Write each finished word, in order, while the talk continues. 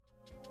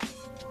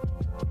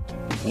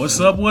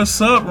What's up,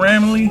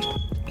 Ramley?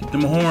 Get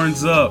them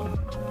horns up.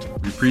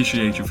 We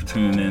appreciate you for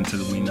tuning in to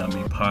the We Not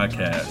Me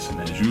podcast.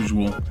 And as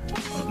usual,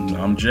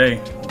 I'm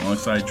Jay,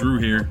 alongside Drew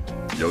here.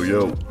 Yo,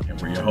 yo.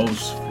 And we're your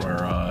hosts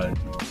for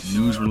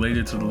news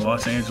related to the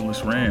Los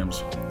Angeles Rams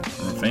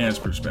from a fan's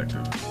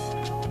perspective.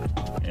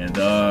 And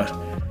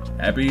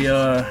happy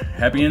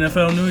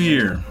NFL New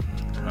Year.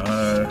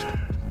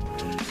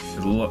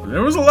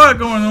 There was a lot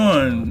going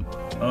on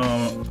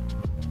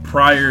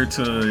prior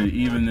to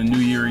even the new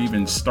year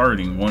even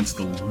starting. Once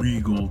the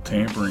legal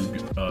tampering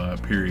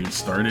period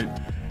started,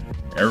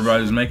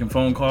 everybody was making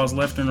phone calls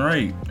left and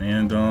right,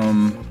 and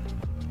I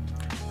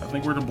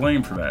think we're to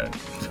blame for that.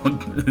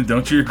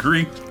 Don't you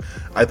agree?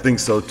 I think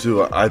so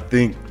too. I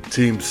think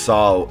teams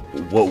saw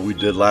what we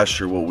did last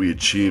year, what we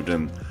achieved,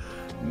 and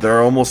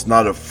they're almost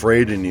not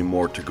afraid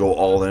anymore to go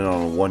all in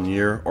on a 1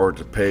 year or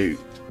to pay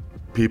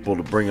people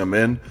to bring them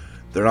in.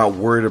 They're not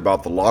worried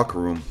about the locker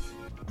room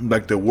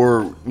like they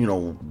were,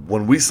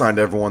 when we signed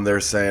everyone.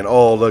 They're saying,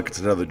 oh, look, it's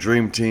another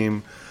dream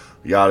team,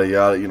 yada,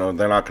 yada.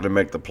 They're not going to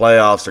make the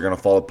playoffs. They're going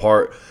to fall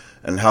apart.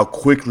 And how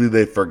quickly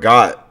they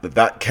forgot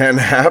that can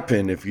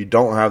happen if you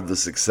don't have the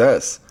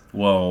success.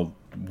 Well,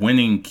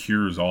 winning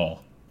cures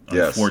all,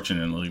 yes.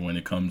 Unfortunately, when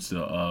it comes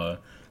to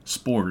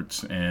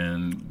sports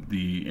and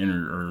the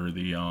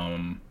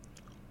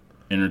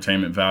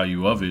entertainment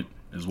value of it,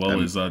 as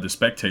well as the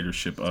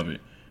spectatorship of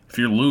it. If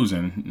you're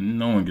losing,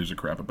 no one gives a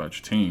crap about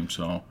your team.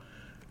 So,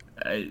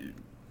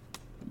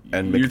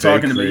 you're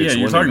talking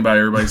about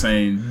everybody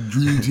saying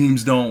dream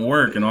teams don't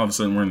work, and all of a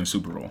sudden we're in the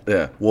Super Bowl.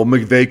 Yeah, well,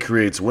 McVay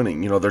creates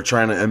winning. They're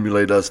trying to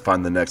emulate us,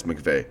 find the next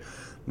McVay.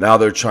 Now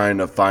they're trying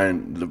to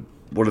find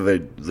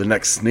the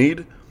next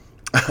Snead.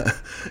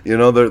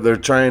 They're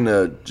trying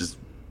to just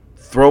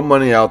throw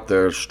money out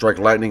there, strike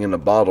lightning in a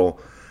bottle,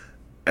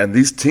 and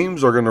these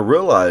teams are going to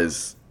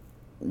realize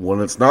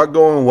when it's not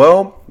going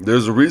well,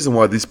 there's a reason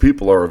why these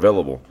people are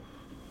available.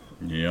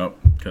 Yep,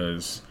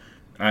 because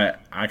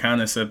I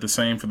kind of said the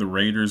same for the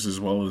Raiders as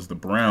well as the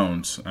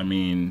Browns. I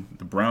mean,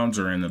 the Browns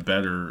are in a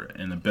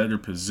better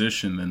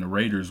position than the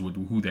Raiders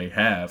with who they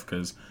have.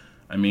 Because,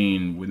 I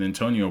mean, with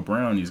Antonio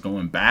Brown, he's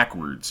going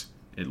backwards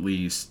at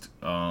least,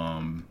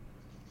 winning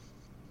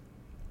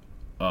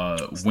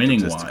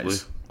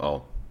wise.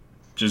 Oh,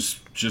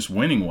 just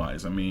winning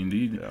wise. I mean,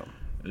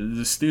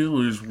 the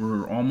Steelers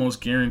were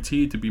almost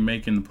guaranteed to be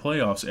making the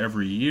playoffs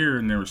every year,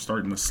 and they were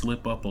starting to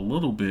slip up a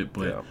little bit.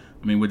 But, yeah.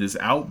 I mean, with his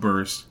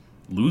outburst,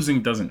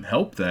 losing doesn't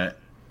help that.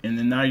 And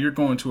then now you're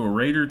going to a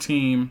Raider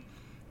team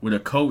with a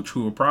coach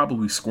who will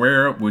probably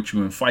square up with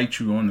you and fight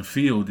you on the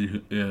field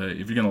if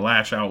you're going to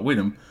lash out with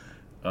him.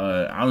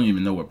 I don't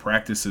even know what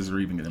practices are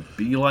even going to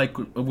be like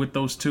with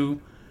those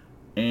two.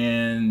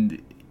 And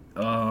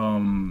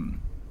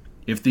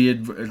what's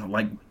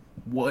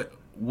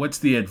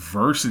the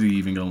adversity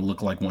even going to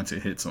look like once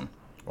it hits them?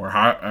 Or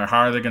how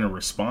are they going to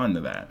respond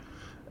to that?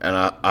 And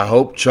I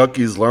hope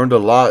Chucky's learned a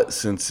lot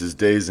since his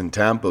days in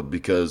Tampa,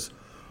 because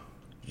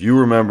you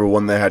remember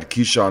when they had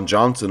Keyshawn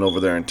Johnson over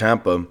there in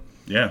Tampa.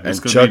 Yeah, this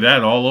could be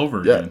that all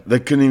over again. Yeah, they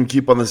couldn't even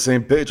keep on the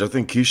same page. I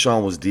think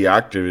Keyshawn was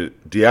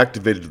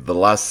deactivated the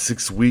last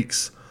 6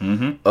 weeks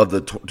of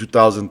the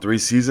 2003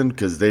 season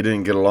because they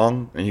didn't get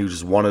along and he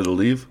just wanted to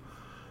leave.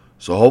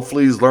 So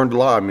hopefully he's learned a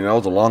lot. I mean, that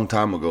was a long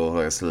time ago,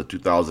 like I said, the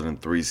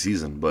 2003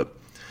 season. But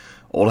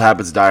old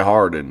habits die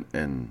hard,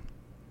 and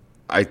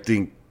I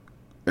think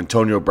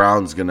Antonio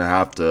Brown's going to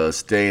have to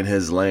stay in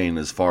his lane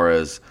as far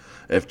as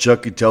if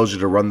Chucky tells you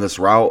to run this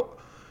route,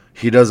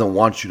 he doesn't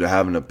want you to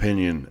have an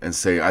opinion and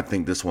say, I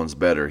think this one's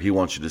better. He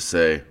wants you to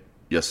say,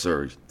 yes,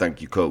 sir.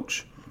 Thank you,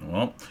 coach.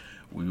 Well,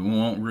 we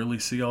won't really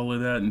see all of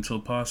that until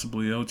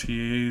possibly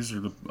OTAs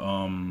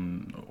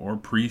or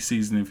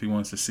preseason if he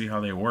wants to see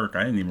how they work.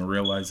 I didn't even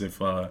realize if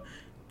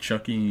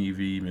Chucky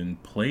even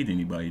played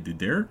anybody. Did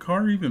Derek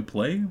Carr even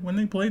play when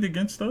they played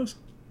against us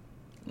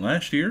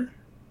last year?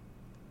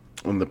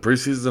 In the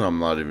preseason, I'm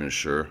not even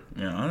sure.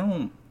 Yeah, I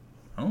don't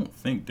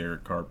think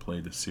Derek Carr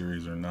played the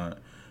series or not.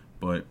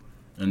 But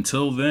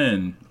until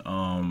then,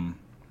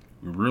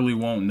 we really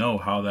won't know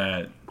how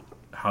that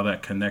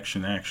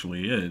connection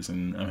actually is.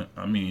 And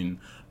I mean,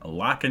 a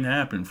lot can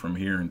happen from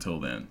here until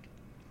then.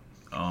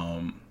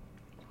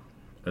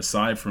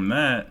 Aside from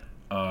that,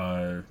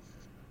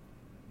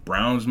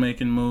 Browns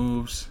making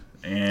moves,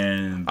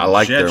 and I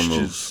like their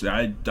moves.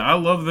 I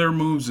love their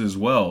moves as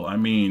well. I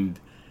mean,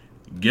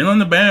 get on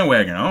the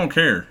bandwagon. I don't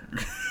care.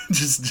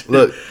 Just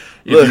look.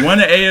 If you want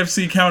an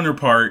AFC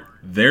counterpart,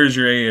 there's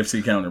your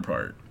AFC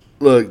counterpart.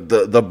 Look,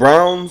 the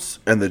Browns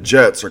and the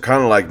Jets are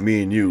kind of like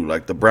me and you.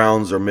 Like, the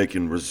Browns are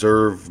making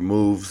reserve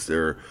moves.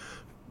 They're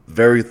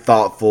very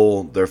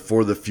thoughtful. They're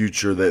for the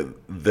future. That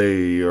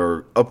they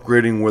are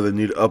upgrading where they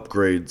need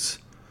upgrades.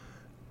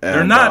 And,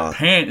 they're not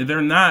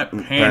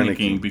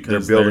panicking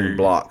because they're building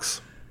blocks.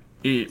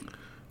 It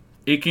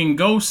can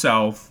go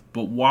south,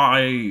 but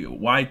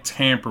why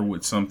tamper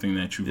with something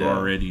that you've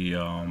already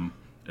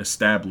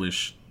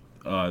established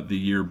the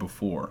year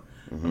before?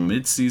 A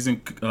mid-season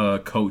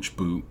coach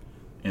boot.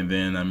 And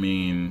then, I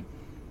mean,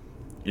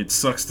 it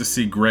sucks to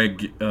see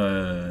Greg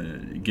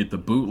get the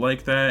boot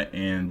like that,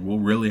 and we'll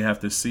really have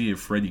to see if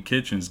Freddie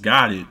Kitchens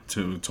got it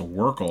to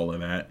work all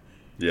of that.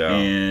 Yeah.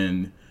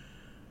 And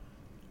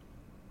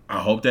I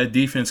hope that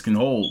defense can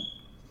hold.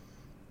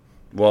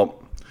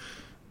 Well,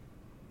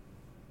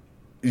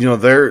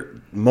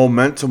 they're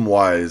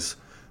momentum-wise,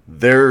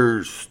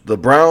 the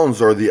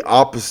Browns are the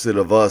opposite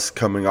of us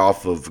coming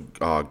off of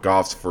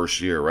Goff's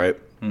first year, right?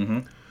 Mm-hmm.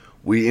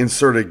 We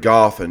inserted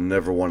Goff and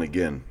never won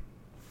again.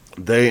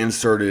 They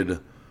inserted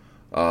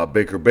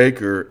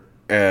Baker,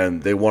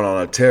 and they won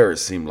on a tear, it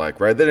seemed like,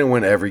 right? They didn't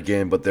win every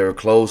game, but they were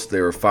close.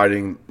 They were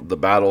fighting the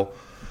battle.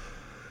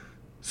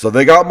 So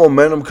they got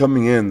momentum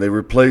coming in. They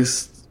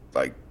replaced,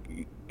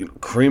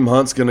 Kareem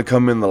Hunt's going to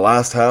come in the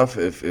last half.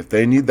 If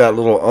they need that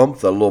little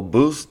that little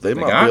boost, they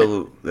might be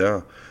able to.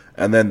 Yeah.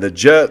 And then the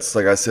Jets,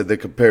 like I said, they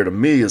compare to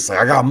me. It's like,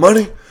 I got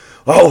money.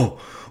 Oh,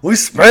 we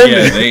spend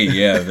it.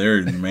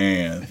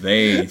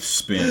 They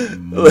spent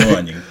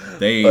money.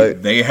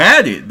 They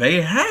had it.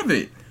 They have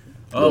it.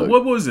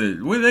 What was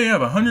it? What did they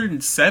have?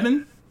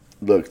 107?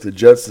 Look, the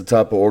Jets, the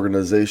type of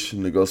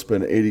organization to go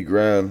spend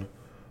 $80,000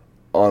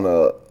 on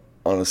a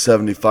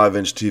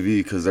 75-inch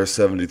TV because they're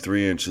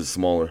 73 inches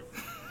smaller.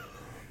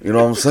 You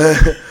know what I'm saying?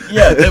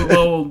 Yeah.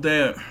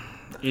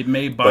 It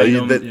may bite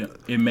them.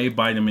 It may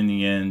bite them in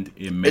the end.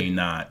 It may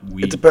not.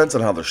 It depends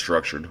on how they're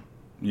structured.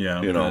 Yeah,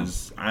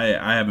 because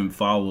I haven't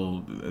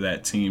followed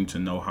that team to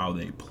know how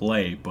they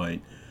play, but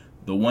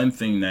the one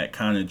thing that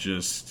kind of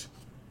just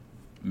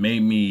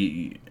made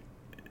me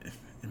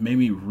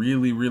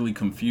really, really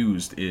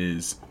confused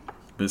is,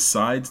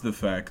 besides the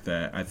fact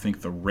that I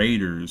think the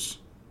Raiders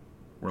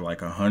were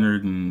like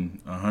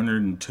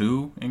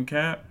 102 in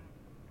cap.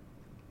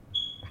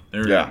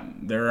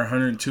 They're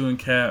 102 in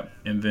cap,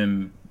 and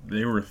then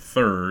they were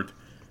third.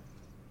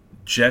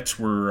 The Jets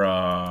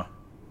were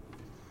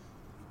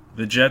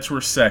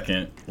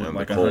second with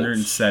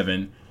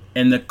 107,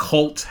 and the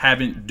Colts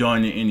haven't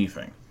done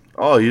anything.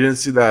 Oh, you didn't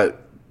see that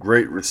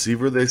great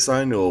receiver they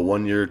signed to a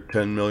 1-year,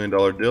 $10 million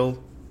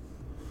deal?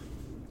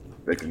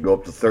 They can go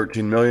up to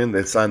 $13 million.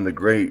 They signed the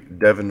great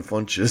Devin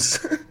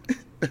Funchess.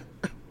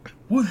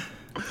 What?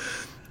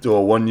 To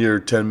a 1-year,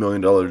 $10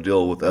 million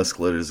deal with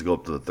escalators to go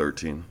up to the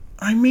 13.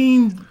 I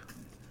mean,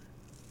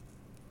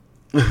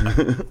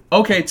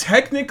 okay,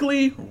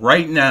 technically,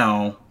 right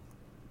now,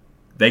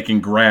 they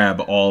can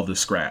grab all the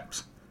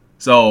scraps.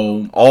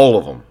 So all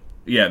of them.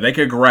 Yeah, they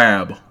could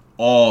grab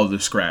all the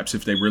scraps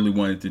if they really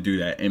wanted to do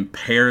that and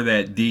pair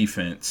that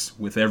defense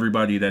with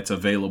everybody that's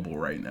available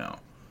right now.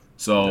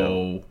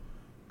 So,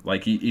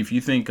 if you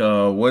think,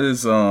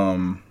 what's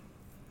the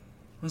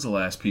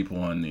last people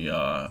on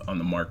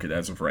the market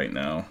as of right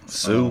now?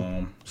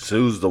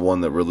 Sue's the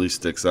one that really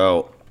sticks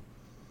out.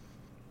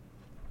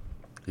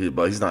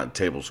 But he's not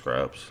table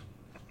scraps.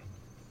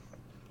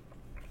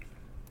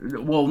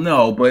 Well,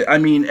 no, but I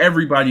mean,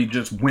 everybody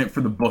just went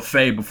for the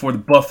buffet before the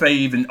buffet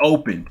even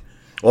opened.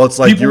 Well, it's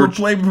like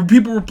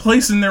people were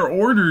placing their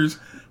orders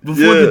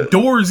before the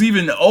doors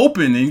even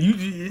opened, and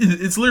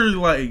it's literally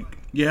like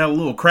you had a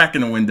little crack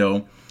in the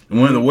window, and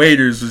one of the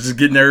waiters was just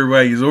getting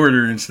everybody's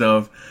order and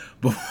stuff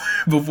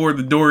before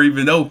the door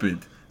even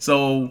opened.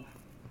 So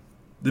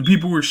the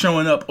people were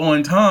showing up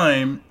on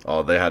time.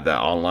 Oh, they had that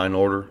online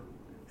order.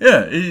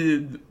 Yeah,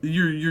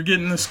 you're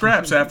getting the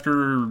scraps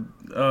after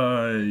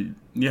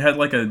you had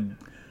like a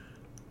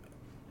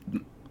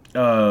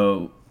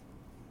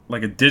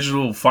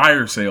digital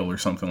fire sale or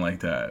something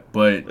like that.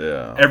 But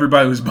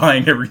everybody was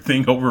buying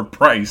everything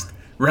overpriced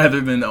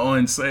rather than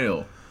on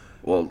sale.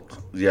 Well,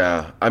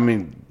 yeah, I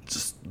mean,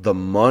 just the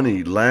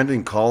money.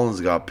 Landon Collins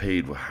got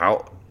paid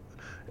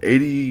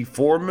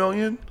 $84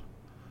 million,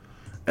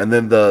 and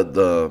then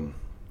the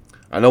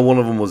I know one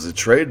of them was a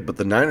trade, but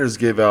the Niners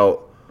gave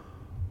out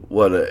an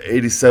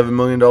 $87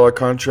 million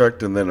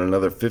contract and then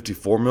another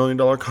 $54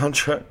 million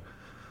contract.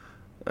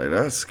 Like,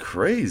 that's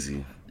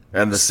crazy.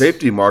 And the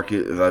safety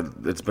market,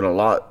 it's been a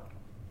lot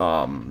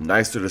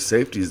nicer to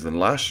safeties than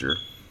last year.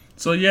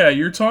 So, yeah,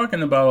 you're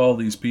talking about all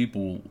these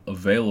people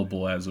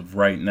available as of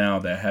right now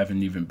that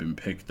haven't even been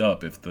picked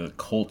up if the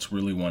Colts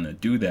really want to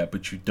do that.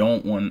 But you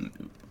don't want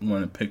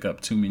to pick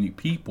up too many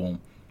people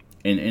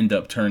and end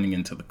up turning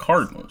into the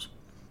Cardinals.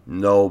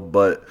 No,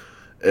 but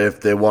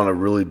if they want to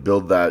really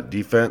build that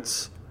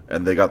defense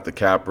and they got the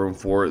cap room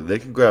for it, they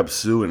can grab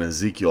Sue and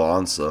Ezekiel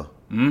Ansah.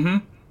 Mm-hmm.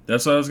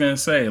 That's what I was going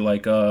to say.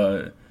 Like,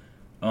 I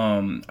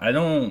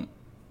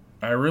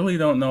really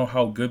don't know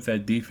how good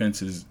that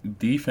defense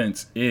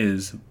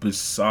is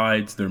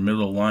besides their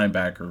middle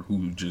linebacker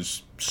who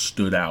just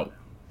stood out.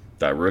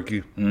 That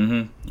rookie?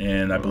 Mm-hmm.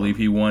 And I believe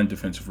he won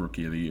Defensive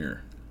Rookie of the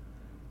Year.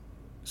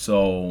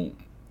 So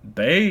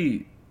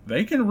they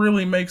can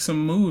really make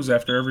some moves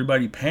after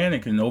everybody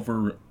panicked and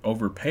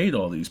overpaid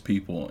all these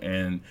people.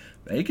 And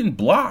they can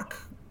block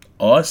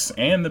us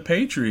and the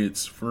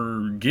Patriots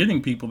for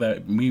getting people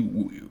that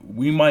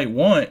we might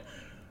want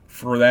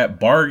for that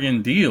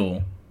bargain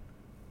deal.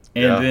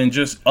 And then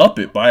just up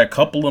it by a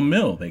couple of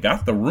mil. They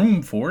got the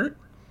room for it.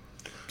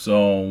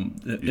 So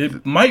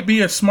it might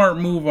be a smart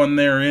move on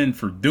their end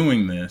for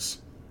doing this.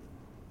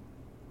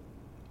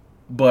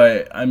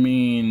 But, I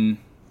mean,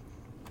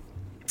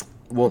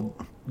 Well,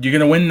 you're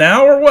gonna win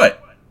now or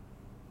what?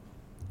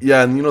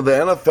 yeah, and the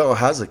NFL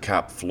has a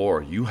cap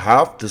floor. You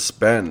have to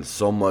spend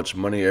so much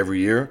money every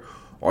year,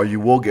 or you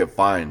will get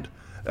fined.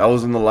 That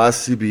was in the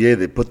last CBA.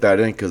 They put that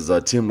in because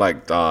a team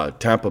like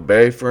Tampa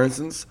Bay, for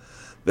instance,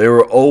 they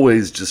were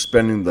always just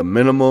spending the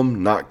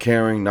minimum, not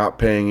caring, not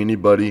paying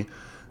anybody.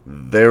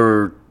 They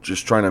were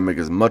just trying to make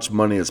as much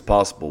money as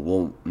possible.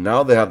 Well,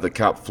 now they have the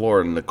cap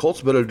floor, and the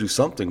Colts better do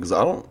something because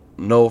I don't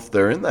know if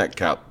they're in that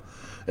cap,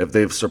 if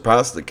they've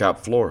surpassed the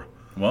cap floor.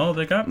 Well,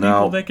 they got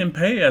people they can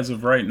pay as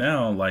of right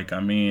now. Like, I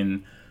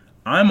mean,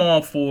 I'm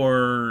all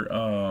for.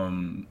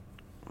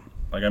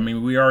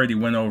 We already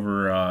went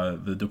over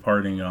the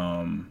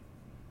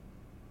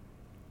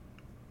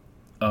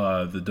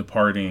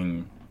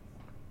departing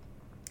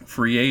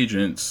free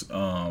agents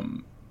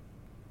from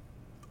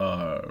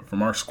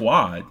our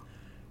squad,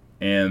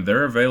 and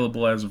they're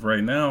available as of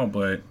right now.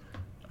 But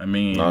I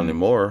mean, not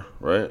anymore,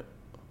 right?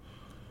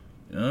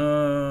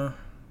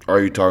 Are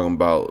you talking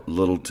about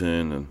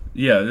Littleton and?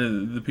 Yeah,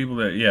 the people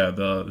that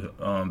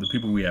the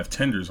people we have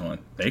tenders on,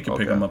 they can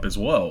pick them up as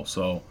well.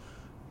 So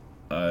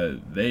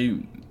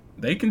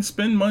they can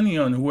spend money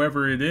on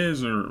whoever it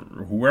is or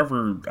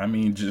whoever. I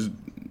mean, just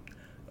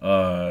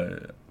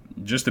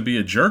to be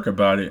a jerk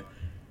about it.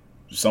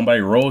 Somebody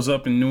rolls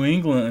up in New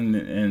England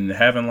and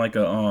having like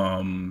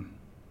an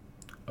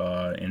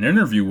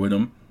interview with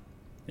them,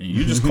 and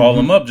you just call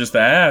them up just to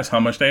ask how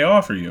much they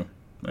offer you.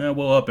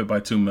 We'll up it by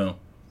 $2 million.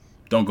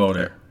 Don't go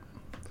there.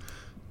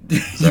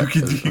 You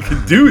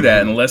can do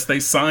that unless they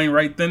sign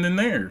right then and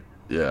there.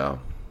 Yeah.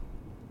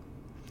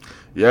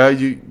 Yeah,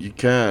 you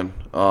can.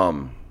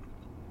 All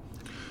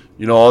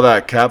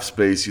that cap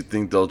space, you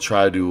think they'll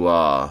try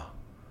to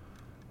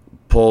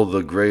pull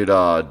the great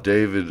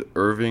David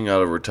Irving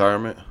out of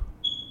retirement?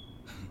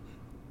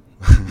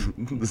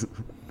 The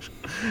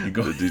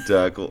D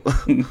tackle.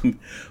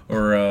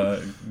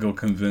 Or go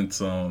convince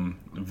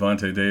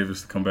Vontae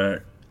Davis to come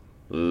back.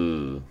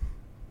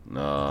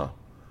 Nah.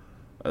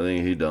 I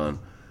think he done.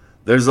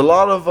 There's a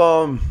lot of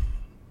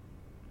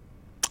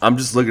I'm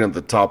just looking at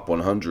the top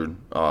 100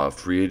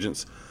 free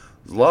agents.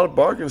 There's a lot of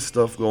bargain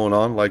stuff going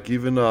on. Like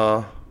even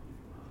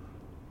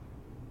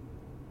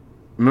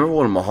remember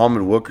when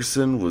Muhammad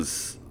Wilkerson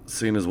was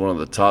seen as one of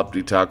the top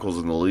D tackles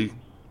in the league?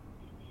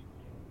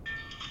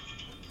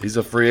 He's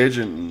a free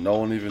agent and no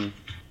one even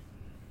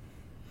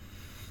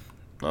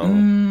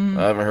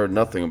I haven't heard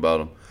nothing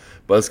about him.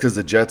 But it's because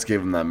the Jets gave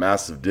him that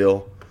massive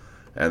deal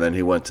and then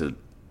he went to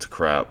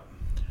crap.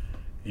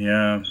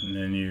 Yeah, and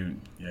then you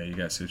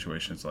got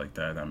situations like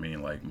that. I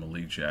mean, like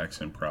Malik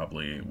Jackson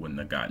probably wouldn't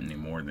have gotten any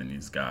more than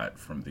he's got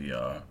from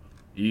the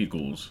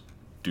Eagles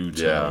due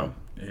to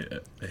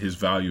his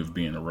value of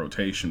being a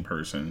rotation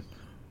person,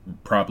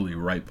 probably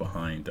right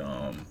behind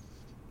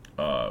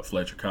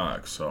Fletcher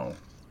Cox. So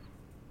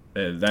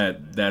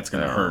that's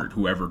going to hurt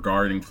whoever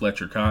guarding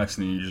Fletcher Cox,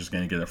 and then you're just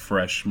going to get a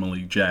fresh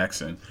Malik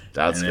Jackson.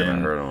 That's going to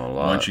hurt him a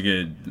lot.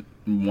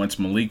 Once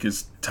Malik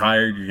is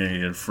tired, you're going to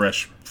get a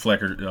fresh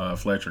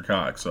Fletcher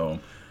Cox. So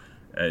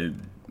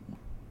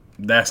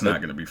that's not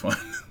going to be fun.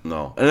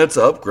 No. And it's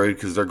an upgrade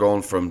because they're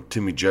going from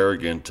Timmy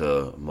Jerrigan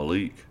to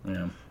Malik.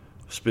 Yeah.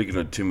 Speaking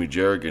of Timmy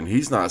Jerrigan,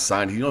 he's not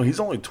signed. He's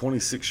only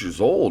 26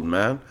 years old,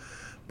 man.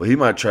 But he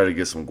might try to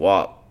get some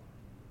guap.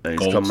 And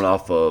he's coming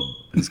off of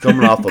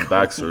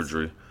back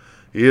surgery.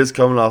 He is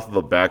coming off of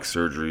a back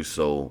surgery,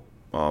 so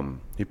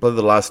he played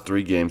the last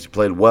 3 games. He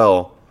played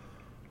well.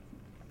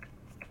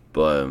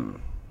 But,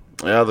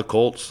 the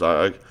Colts.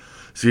 I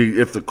see,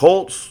 if the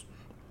Colts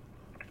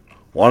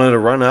wanted to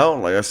run out,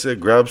 like I said,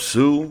 grab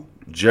Sue,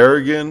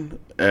 Jerrigan,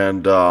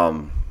 and,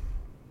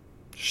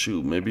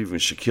 maybe even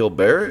Shaquille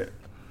Barrett,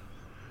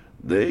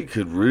 they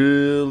could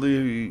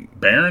really...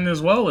 Barron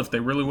as well, if they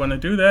really want to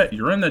do that.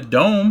 You're in the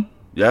dome.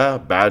 Yeah,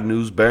 bad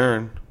news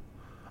Barron.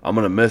 I'm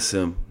going to miss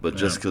him, but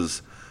just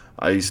because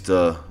I used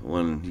to,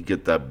 when you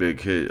get that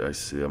big hit,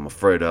 I'm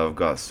afraid I've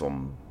got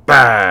some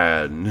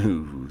bad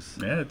news.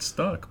 Yeah, it's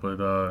stuck,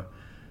 but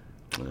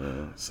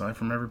aside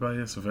from everybody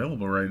that's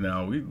available right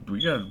now, we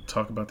got to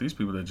talk about these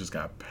people that just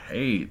got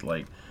paid.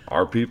 Like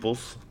our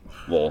peoples?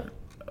 Well,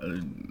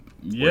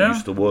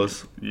 used to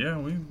was. Yeah,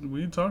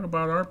 we talk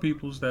about our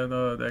peoples that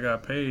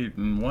got paid,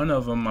 and one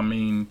of them, I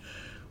mean,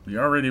 we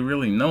already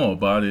really know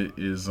about it,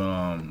 is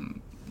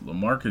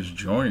LaMarcus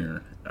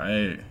Joyner.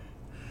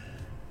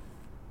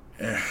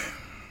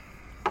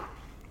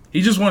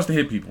 He just wants to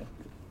hit people.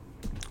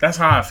 That's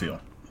how I feel.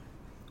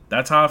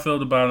 That's how I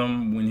felt about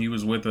him when he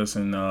was with us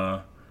in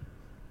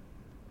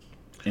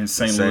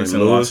St. Louis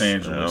and Los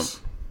Angeles.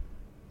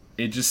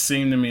 Yeah. It just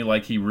seemed to me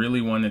like he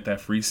really wanted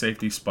that free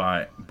safety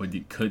spot, but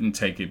he couldn't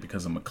take it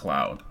because of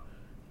McLeod.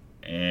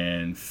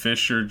 And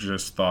Fisher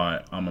just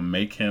thought, I'm going to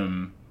make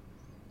him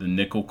the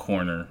nickel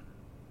corner,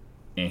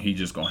 and he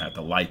just going to have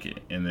to like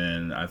it. And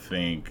then I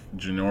think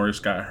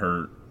Janoris got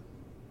hurt,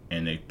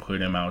 and they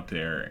put him out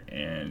there,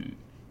 and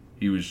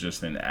he was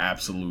just an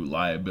absolute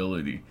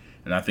liability.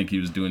 And I think he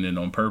was doing it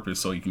on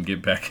purpose so he can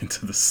get back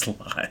into the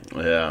slot.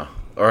 Yeah,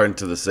 or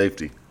into the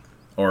safety.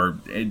 Or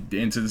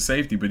into the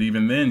safety. But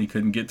even then, he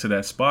couldn't get to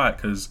that spot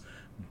because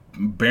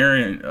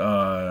Barron.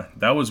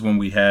 That was when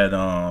we had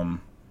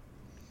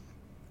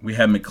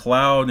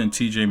McLeod and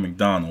T.J.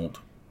 McDonald,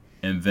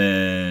 and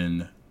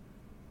then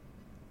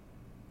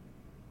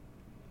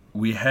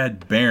we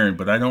had Barron,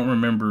 but I don't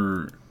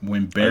remember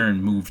when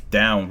Barron moved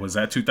down. Was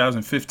that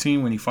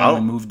 2015 when he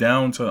finally moved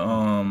down to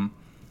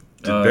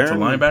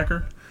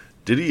linebacker?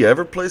 Did he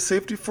ever play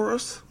safety for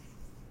us?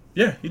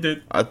 Yeah, he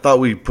did. I thought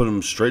we put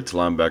him straight to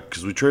linebacker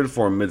because we traded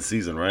for him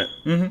mid-season, right?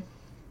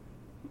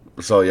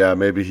 Mm-hmm. So, yeah,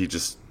 maybe he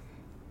just...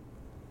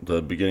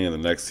 The beginning of the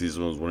next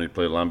season was when he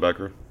played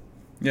linebacker?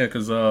 Yeah,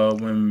 because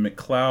when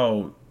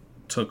McLeod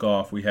took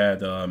off, we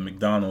had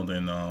McDonald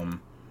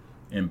and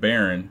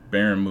Barron.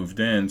 Barron moved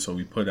in, so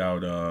we put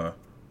out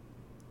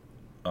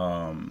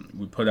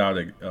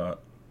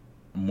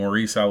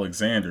Maurice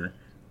Alexander,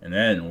 and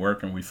that didn't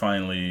work. And we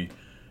finally,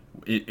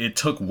 it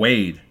took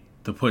Wade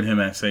to put him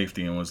at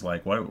safety, and was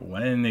like, why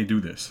didn't they do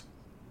this?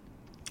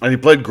 And he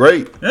played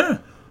great. Yeah,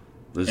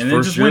 and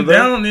then just went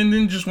down, and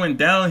then just went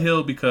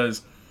downhill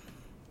because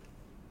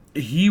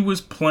he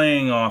was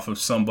playing off of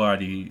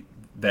somebody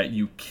that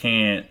you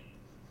can't.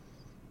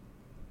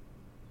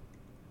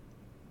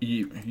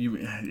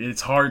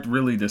 It's hard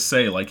really to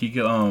say. Like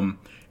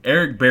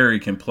Eric Berry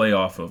can play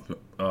off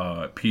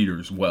of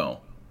Peters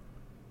well.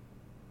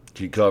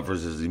 He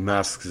he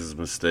masks his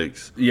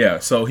mistakes. Yeah,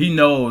 so he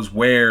knows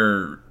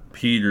where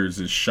Peters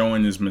is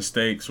showing his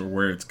mistakes or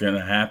where it's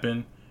gonna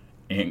happen,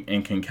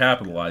 and can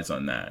capitalize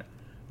on that.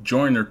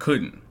 Joyner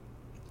couldn't.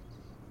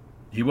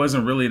 He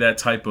wasn't really that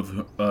type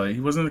of. He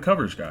wasn't a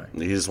coverage guy.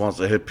 He just wants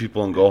to hit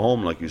people and go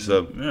home, like you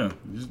said. Yeah,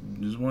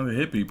 just wanted to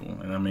hit people.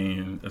 And I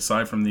mean,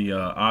 aside from the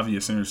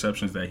obvious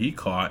interceptions that he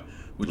caught,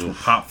 which were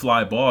pop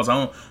fly balls, I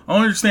don't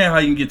understand how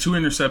you can get 2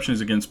 interceptions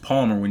against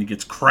Palmer when he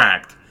gets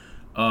cracked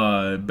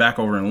back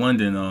over in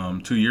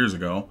London 2 years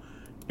ago,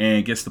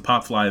 and gets the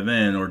pop fly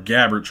then. Or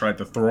Gabbert tried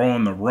to throw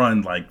on the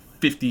run like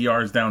 50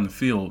 yards down the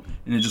field,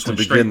 and it just went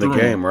straight through to begin the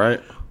game,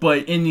 right?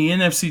 But in the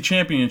NFC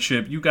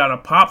Championship, you got a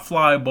pop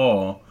fly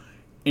ball.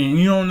 And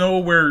you don't know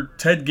where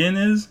Ted Ginn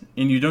is,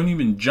 and you don't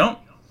even jump?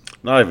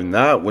 Not even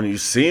that. When you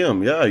see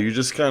him, yeah, you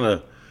just kind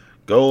of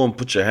go and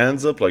put your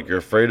hands up like you're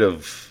afraid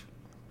of...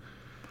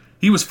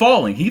 He was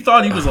falling. He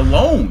thought he was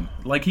alone.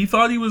 Like, he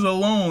thought he was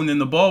alone, and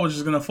the ball was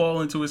just going to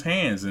fall into his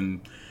hands.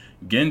 And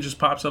Ginn just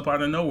pops up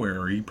out of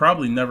nowhere. He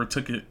probably never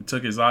took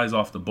his eyes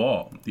off the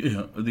ball.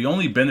 The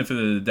only benefit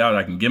of the doubt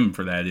I can give him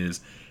for that is,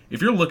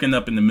 if you're looking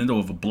up in the middle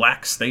of a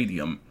black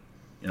stadium,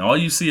 and all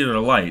you see are the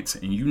lights,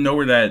 and you know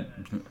where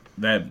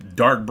that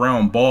dark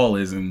brown ball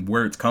is and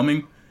where it's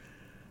coming,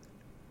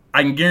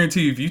 I can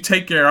guarantee you if you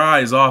take your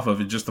eyes off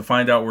of it just to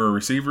find out where a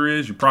receiver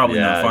is, you're probably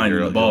not finding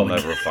the ball again.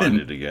 You'll never find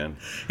it again.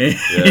 And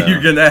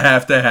you're going to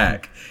have to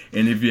hack.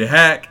 And if you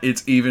hack,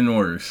 it's even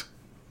worse.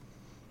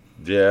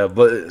 Yeah,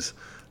 but it's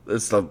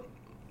the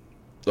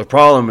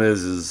problem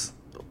is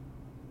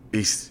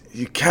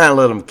you can't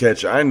let him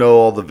catch it. I know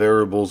all the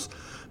variables,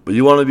 but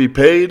you want to be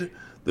paid,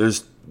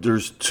 there's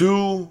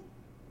 2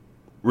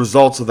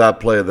 results of that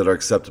play that are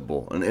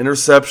acceptable: an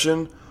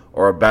interception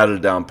or a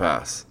batted down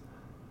pass.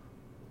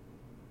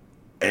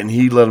 And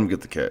he let him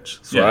get the catch.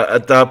 So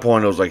at that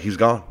point, I was like, he's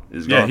gone.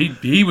 He's gone. Yeah,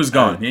 he was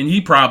gone, and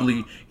he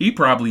probably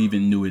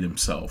even knew it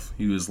himself.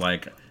 He was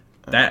like,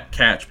 that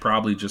catch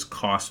probably just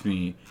cost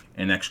me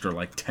an extra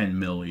like $10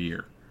 million a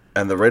year.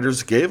 And the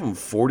Raiders gave him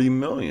 $40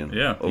 million.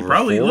 Yeah, he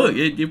probably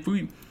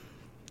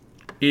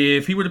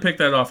if he would have picked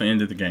that off and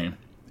ended the game,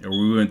 or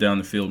we went down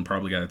the field and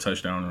probably got a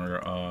touchdown or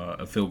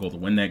a field goal to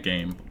win that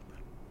game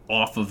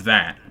off of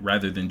that,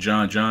 rather than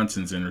John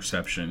Johnson's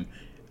interception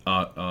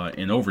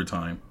in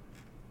overtime.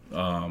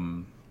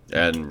 And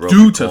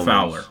due to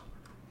Fowler.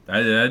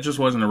 That just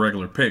wasn't a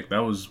regular pick. That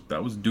was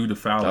due to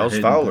Fowler. That was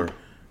Fowler.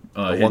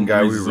 The one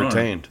guy we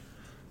retained.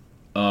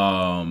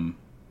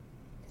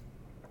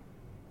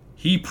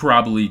 He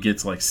probably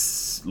gets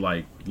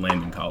like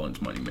Landon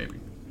Collins money, maybe.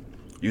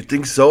 You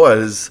think so?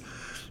 As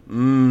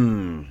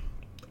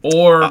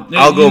or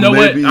I'll go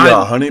maybe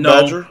Honey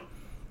Badger.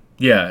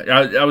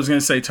 Yeah, I was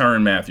gonna say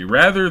Tyrann Mathieu.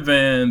 Rather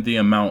than the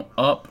amount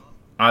up,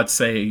 I'd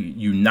say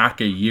you knock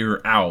a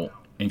year out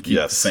and keep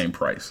the same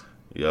price.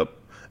 Yep.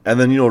 And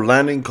then,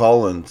 Landon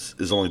Collins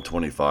is only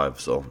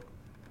 25, so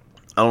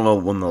I don't know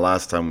when the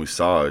last time we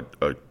saw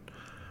a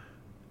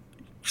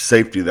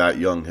safety that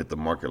young hit the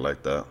market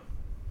like that.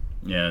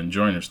 Yeah, and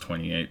Joyner's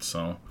 28,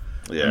 so...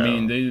 Yeah. I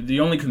mean, the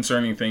only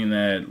concerning thing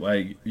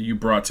that, you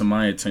brought to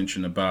my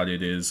attention about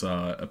it is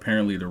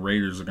apparently the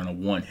Raiders are going to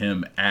want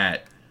him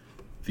at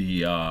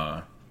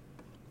the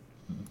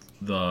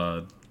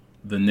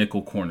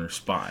nickel corner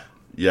spot.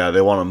 Yeah,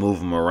 they want to move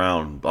him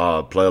around,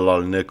 play a lot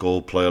of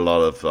nickel, play a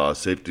lot of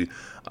safety.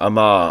 I'm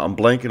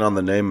blanking on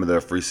the name of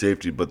their free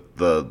safety, but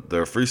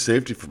their free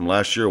safety from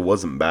last year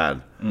wasn't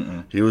bad.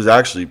 Mm-mm. He was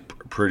actually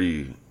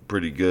pretty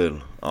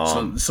good.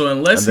 So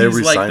unless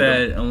he's like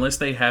that, unless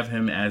they have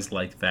him as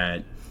like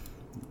that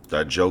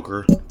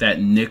joker, that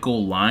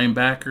nickel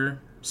linebacker,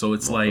 so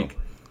it's like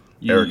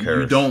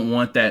you don't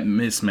want that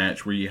mismatch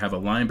where you have a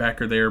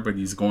linebacker there, but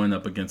he's going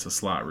up against a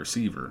slot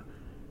receiver.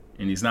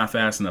 And he's not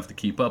fast enough to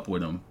keep up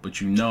with him,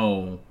 but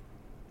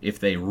if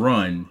they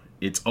run,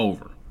 it's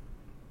over.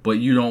 But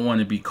you don't want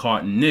to be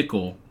caught in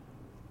nickel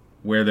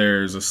where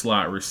there's a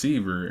slot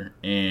receiver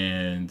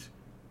and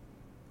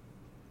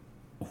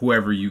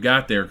whoever you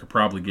got there could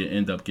probably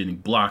end up getting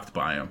blocked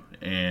by him,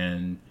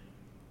 and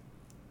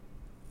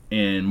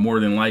more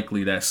than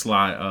likely that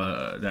slot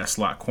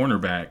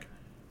cornerback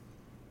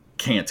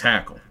can't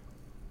tackle.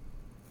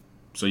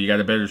 So you got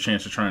a better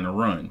chance of trying to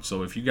run.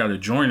 So if you got a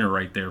joiner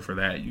right there for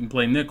that, you can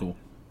play nickel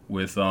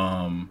with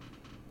some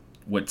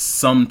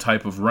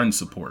type of run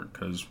support,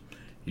 because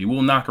he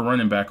will knock a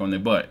running back on their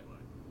butt.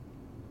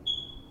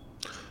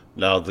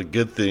 Now, the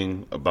good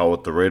thing about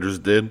what the Raiders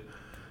did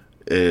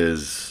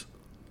is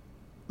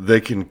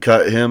they can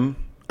cut him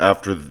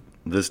after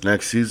this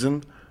next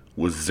season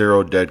with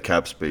zero dead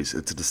cap space.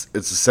 It's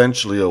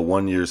essentially a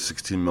 1 year,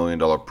 $16 million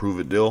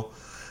prove-it deal.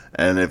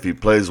 And if he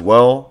plays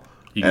well,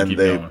 and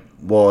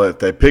if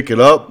they pick it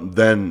up,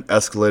 then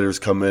escalators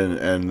come in,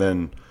 and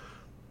then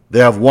they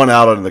have one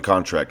out on the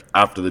contract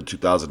after the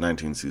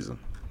 2019 season.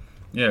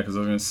 Yeah, because I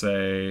was going to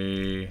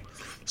say...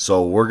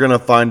 So we're going to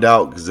find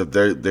out, because if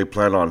they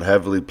plan on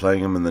heavily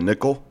playing him in the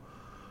nickel,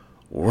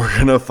 we're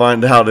going to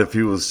find out if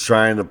he was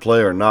trying to play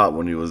or not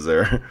when he was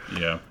there.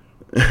 Yeah.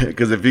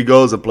 Because if he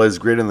goes and plays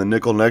great in the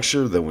nickel next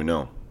year, then we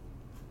know.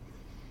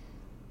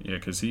 Yeah,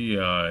 because he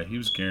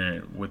was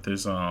guaranteed with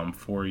his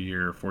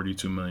 4-year,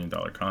 $42 million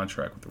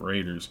contract with the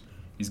Raiders.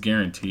 He's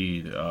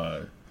guaranteed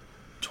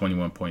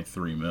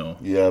 $21.3 million.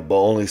 Yeah, but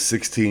only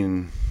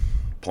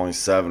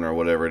 16.7 or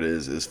whatever it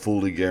is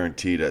fully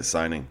guaranteed at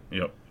signing.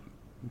 Yep.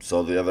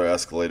 So the other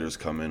escalators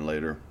come in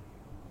later.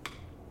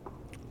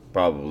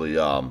 Probably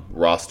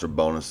roster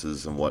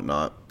bonuses and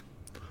whatnot.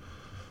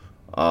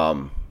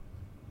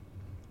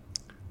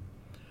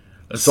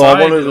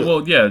 Aside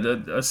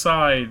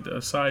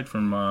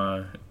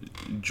from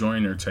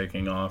Joyner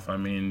taking off, I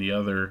mean the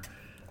other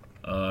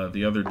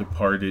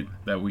departed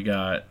that we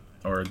got,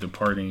 or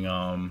departing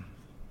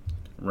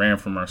ran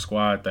from our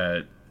squad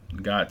that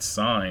got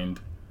signed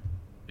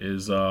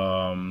is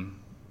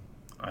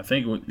I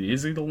think,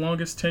 is he the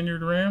longest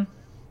tenured Ram?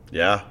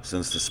 Yeah,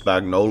 since the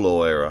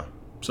Spagnuolo era.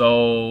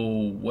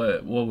 So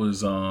what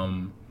was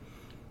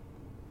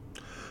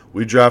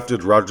we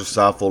drafted Roger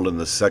Saffold in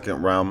the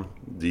second round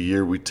the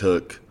year we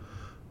took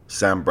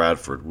Sam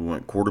Bradford. We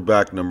went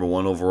quarterback, number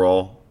 1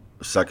 overall,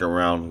 second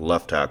round,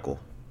 left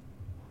tackle.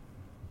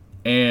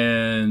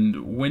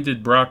 And when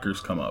did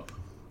Brockers come up?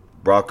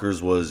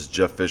 Brockers was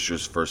Jeff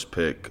Fisher's first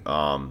pick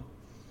 2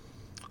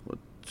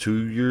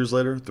 years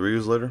later, 3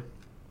 years later.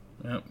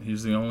 Yep,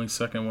 he's the only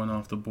second one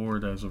off the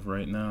board as of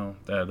right now.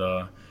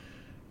 That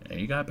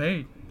he got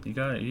paid. He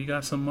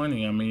got some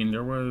money. I mean,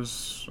 there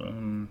was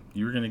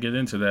you were going to get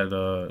into that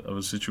of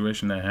a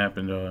situation that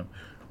happened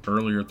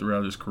earlier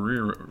throughout his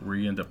career where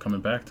he ended up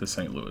coming back to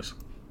St. Louis.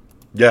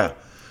 Yeah.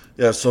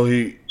 So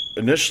he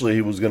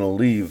initially was going to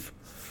leave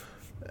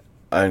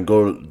and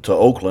go to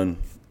Oakland,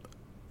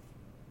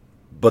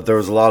 but there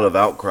was a lot of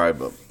outcry.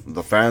 But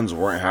the fans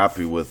weren't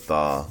happy with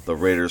the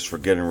Raiders for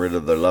getting rid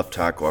of their left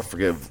tackle. I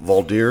forget,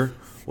 Valdir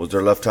was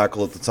their left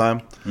tackle at the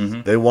time.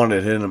 Mm-hmm. They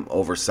wanted him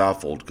over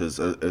Saffold because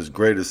as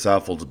great as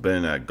Saffold's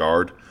been at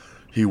guard,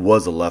 he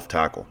was a left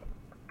tackle.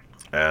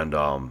 And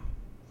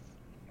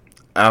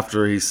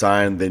after he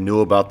signed, they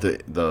knew about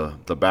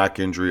the back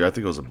injury. I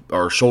think it was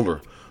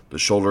the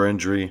shoulder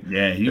injury.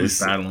 Yeah, he was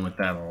battling with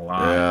that a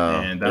lot.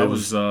 Yeah, and that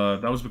was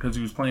because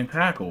he was playing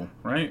tackle,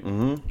 right?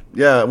 Mm-hmm.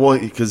 Yeah, well,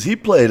 because he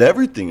played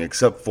everything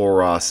except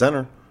for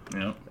center.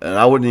 Yeah. And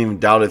I wouldn't even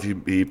doubt if he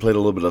played a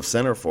little bit of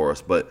center for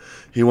us. But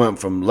he went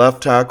from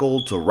left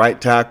tackle to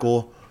right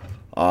tackle.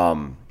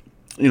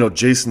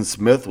 Jason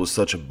Smith was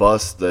such a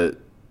bust that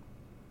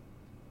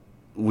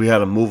we had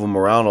to move him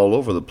around all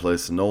over the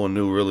place, and no one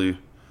knew really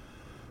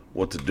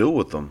what to do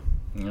with them.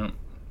 Yeah.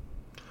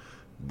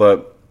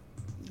 But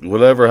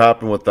whatever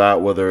happened with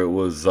that, whether it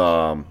was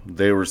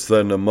they were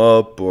setting him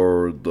up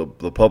or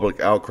the public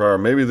outcry, or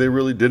maybe they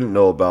really didn't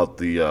know about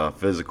the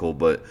physical,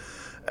 but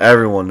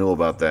everyone knew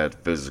about that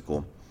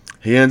physical.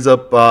 He ends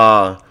up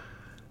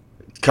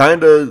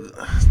kind of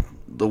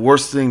the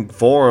worst thing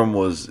for him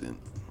was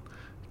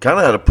kind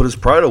of had to put his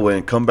pride away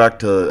and come back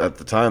to, at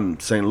the time,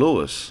 St.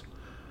 Louis.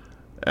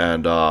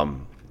 And I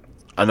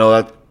know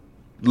that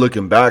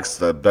looking back, it's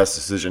the best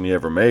decision he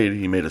ever made.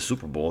 He made a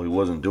Super Bowl. He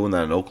wasn't doing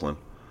that in Oakland.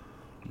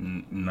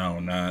 No,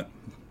 not.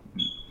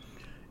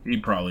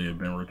 He'd probably have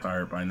been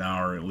retired by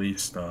now, or at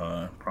least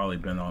probably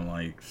been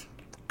on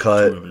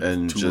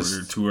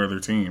two other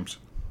teams.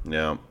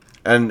 Yeah,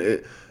 and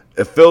it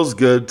feels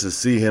good to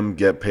see him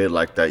get paid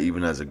like that,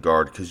 even as a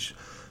guard, because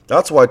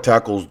that's why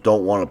tackles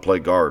don't want to play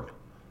guard.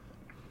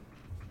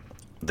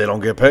 They don't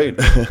get paid.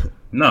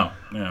 No,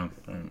 yeah.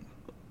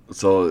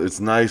 So it's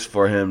nice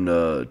for him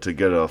to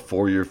get a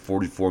 4-year,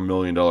 $44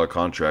 million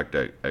contract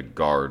at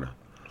guard.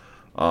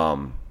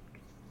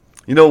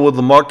 With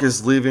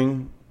LaMarcus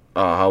leaving,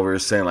 how we were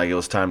saying it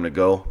was time to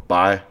go.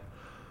 Bye.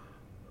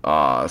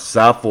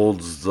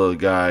 Saffold's the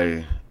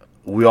guy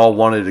we all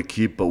wanted to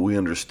keep, but we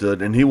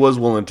understood, and he was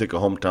willing to take a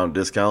hometown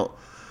discount.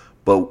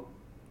 But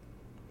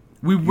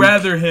We'd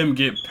rather him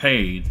get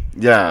paid.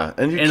 Yeah,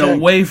 and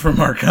away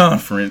from our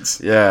conference.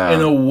 Yeah,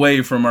 and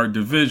away from our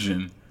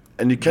division.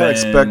 And you can't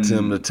expect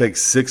him to take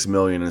 $6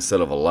 million instead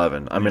of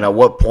 11. I mean, at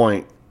what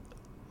point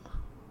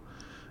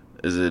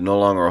is it no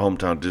longer a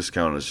hometown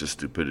discount? It's just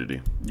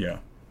stupidity. Yeah.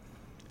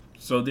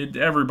 So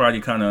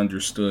everybody kind of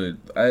understood.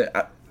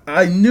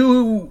 I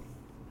knew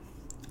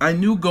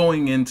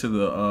going into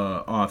the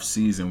off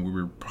season we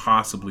were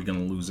possibly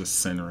going to lose a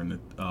center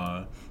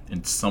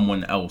and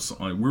someone else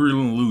on. We were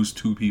going to lose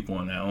 2 people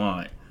on that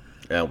line.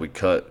 Yeah, we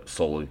cut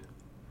Sully.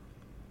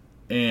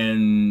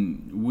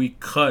 And we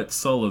cut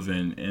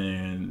Sullivan,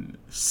 and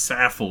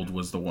Saffold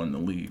was the one to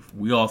leave.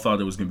 We all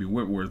thought it was going to be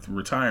Whitworth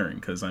retiring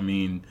because, I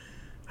mean,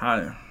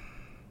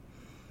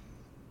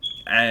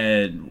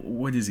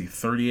 what is he,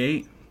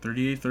 38?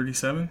 38,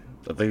 37?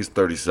 I think he's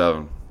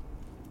 37.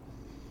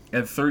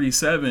 At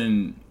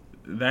 37,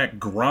 that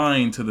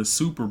grind to the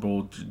Super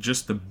Bowl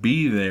just to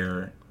be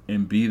there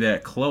and be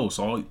that close.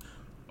 All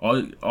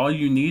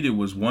you needed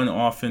was one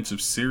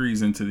offensive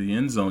series into the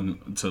end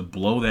zone to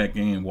blow that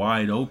game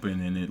wide open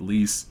and at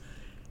least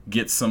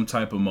get some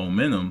type of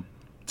momentum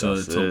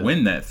to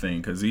win that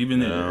thing. Because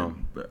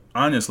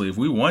honestly, if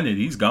we won it,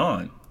 he's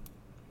gone.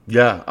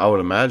 Yeah, I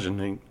would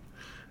imagine.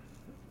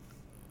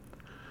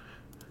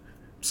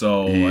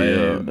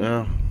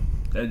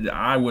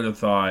 I would have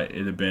thought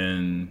it'd have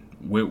been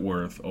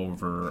Whitworth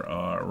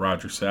over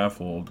Roger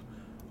Saffold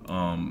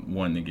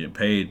wanting to get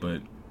paid,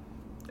 but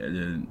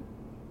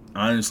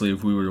honestly,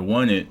 if we would have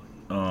won it,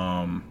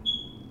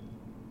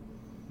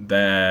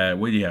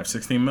 what do you have,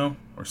 16 mil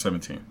or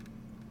 17?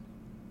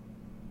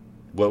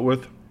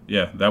 Whitworth?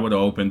 Yeah, that would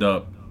have opened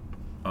up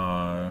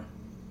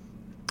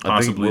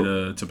possibly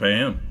to pay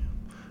him.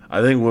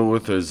 I think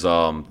Whitworth is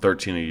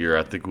 13 a year.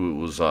 I think it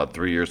was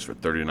 3 years for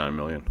 $39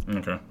 million.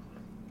 Okay.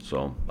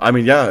 So, I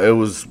mean, yeah, it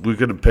was. We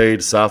could have paid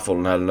Saffold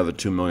and had another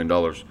 $2 million.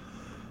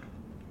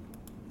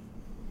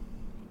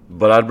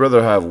 But I'd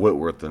rather have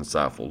Whitworth than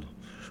Saffold.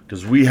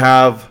 Because we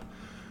have,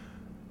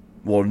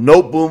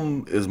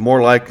 Noteboom is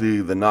more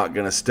likely than not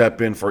going to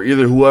step in for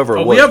either whoever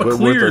it was. We have a Whitworth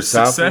clear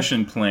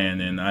succession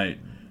plan, and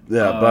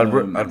but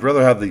I'd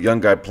rather have the young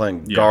guy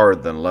playing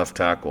guard than left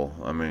tackle.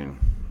 I mean,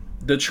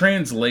 the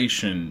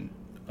translation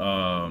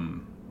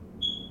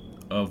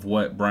of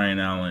what Brian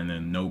Allen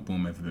and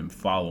Noteboom have been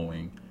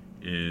following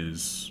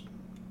is,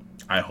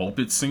 I hope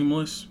it's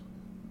seamless.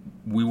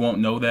 We won't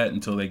know that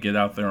until they get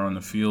out there on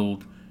the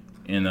field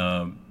in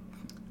a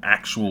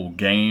actual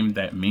game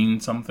that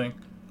means something,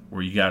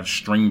 where you got to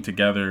string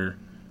together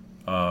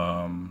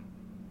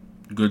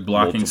good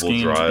blocking multiple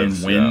schemes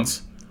drives, and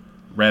wins,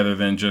 rather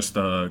than just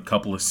a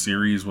couple of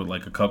series with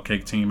like a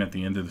cupcake team at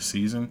the end of the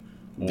season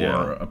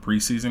or a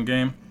preseason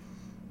game.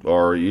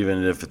 Or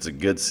even if it's a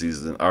good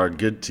season or a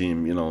good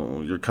team,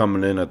 you're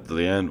coming in at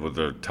the end where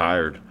they're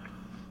tired.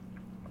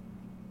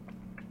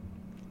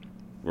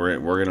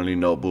 We're gonna need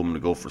Noteboom to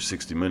go for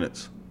 60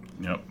 minutes.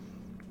 Yep.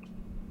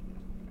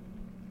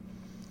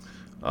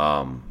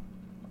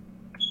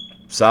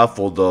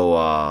 Saffold,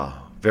 though,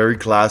 very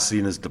classy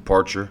in his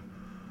departure.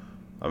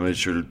 I made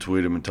sure to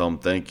tweet him and tell him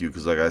thank you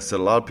because, like I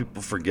said, a lot of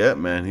people forget,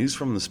 man, he's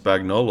from the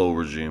Spagnuolo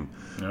regime.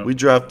 Yep. We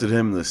drafted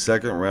him in the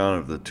second round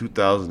of the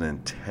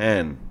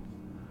 2010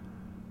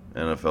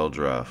 NFL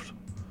draft.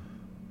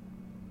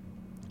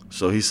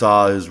 So he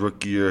saw his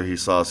rookie year, he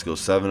saw us go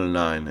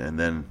 7-9, and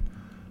then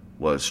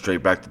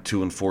straight back to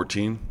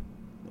 2-14,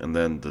 and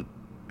then the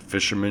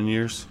Fisherman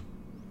years.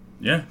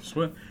 Yeah, it's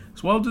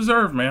well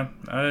deserved, man.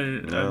 I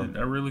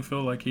really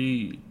feel like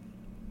he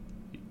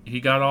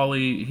got all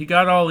he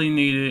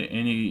needed,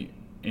 and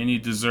he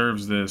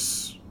deserves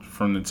this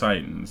from the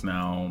Titans.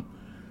 Now,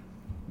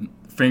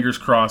 fingers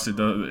crossed it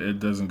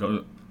doesn't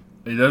go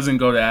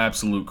to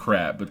absolute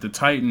crap, but the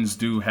Titans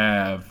do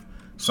have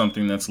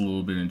something that's a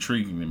little bit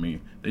intriguing to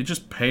me. They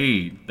just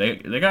paid.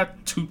 They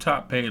got 2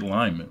 top paid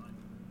linemen.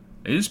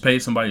 They just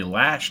paid somebody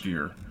last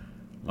year.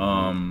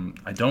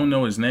 I don't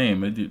know his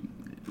name.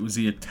 Was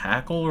he a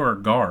tackle or a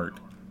guard?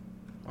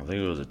 I think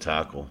it was a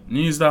tackle. And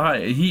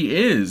he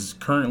is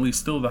currently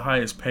still the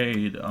highest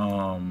paid.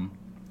 No,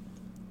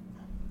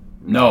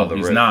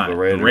 he's not. The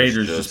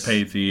Raiders just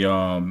paid the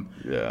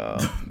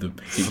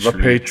the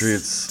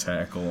Patriots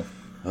tackle.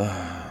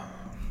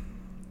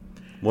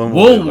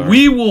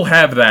 We will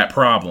have that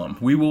problem.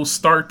 We will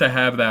start to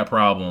have that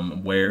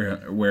problem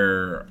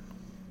where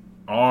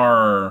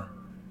our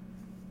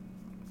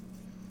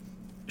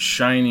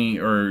shining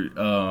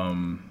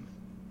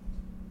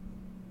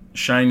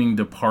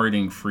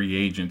departing free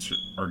agents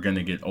are going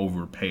to get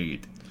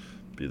overpaid,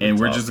 and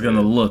we're just going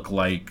to look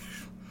like,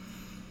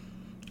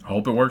 I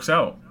hope it works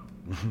out.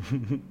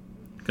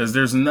 Because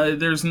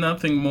there's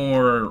nothing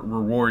more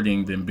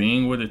rewarding than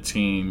being with a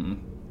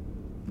team,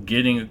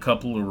 getting a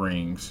couple of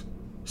rings,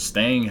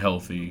 staying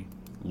healthy,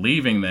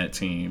 leaving that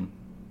team,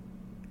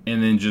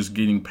 and then just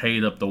getting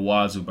paid up the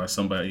wazoo by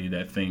somebody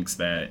that thinks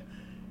that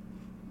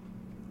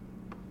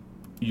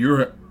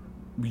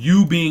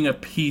you being a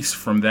piece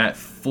from that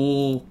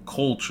full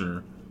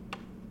culture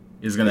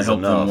is going to help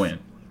them win.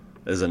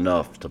 Is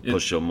enough to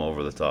push them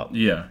over the top.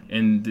 Yeah,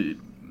 and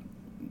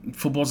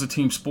football's a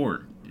team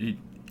sport.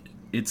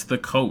 It's the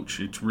coach.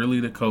 It's really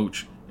the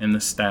coach and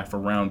the staff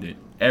around it.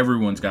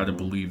 Everyone's got to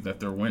believe that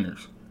they're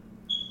winners.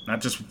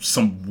 Not just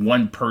some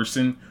one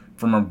person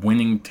from a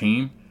winning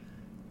team.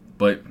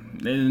 But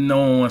no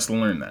one wants to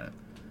learn that.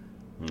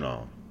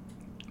 No.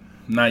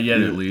 Not yet,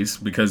 at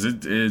least. Because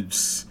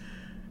it's...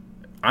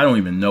 I don't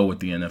even know what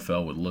the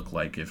NFL would look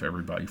like if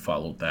everybody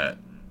followed that.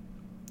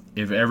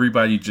 If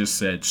everybody just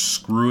said,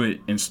 screw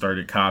it, and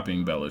started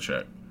copying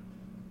Belichick.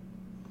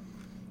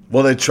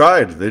 Well, they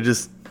tried. They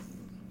just...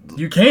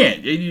 You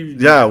can't.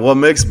 Yeah, what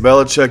makes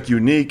Belichick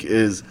unique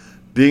is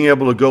being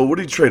able to go, what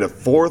did he trade, a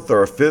 4th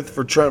or a 5th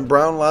for Trent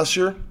Brown last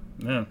year?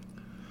 Yeah.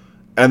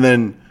 And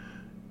then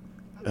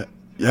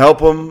help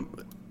him,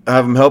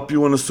 have him help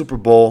you win a Super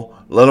Bowl,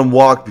 let him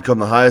walk, become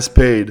the highest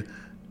paid,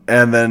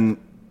 and then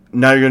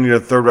now you're going to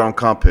get a 3rd-round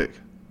comp pick.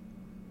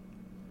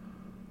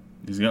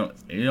 He's the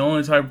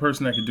only type of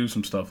person that could do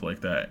some stuff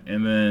like that.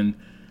 And then,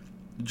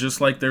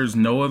 just like there's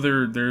no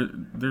other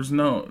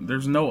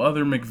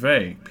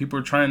McVay. People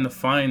are trying to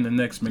find the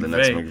next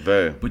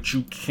McVay, but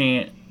you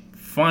can't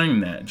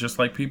find that. Just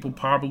like people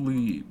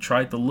probably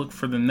tried to look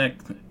for the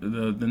next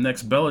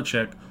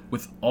Belichick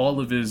with all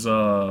of his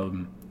I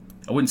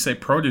wouldn't say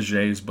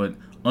proteges, but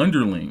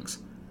underlings.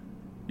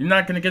 You're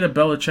not going to get a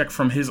Belichick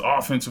from his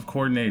offensive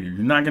coordinator.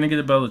 You're not going to get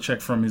a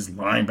Belichick from his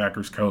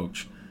linebackers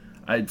coach.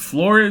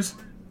 Flores,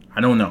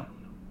 I don't know.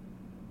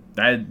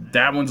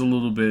 That one's a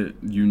little bit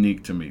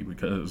unique to me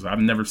because I've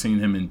never seen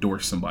him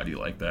endorse somebody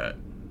like that.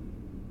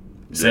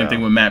 Same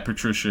thing with Matt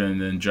Patricia and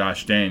then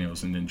Josh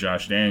Daniels. And then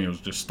Josh Daniels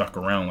just stuck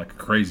around like a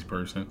crazy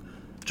person.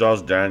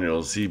 Josh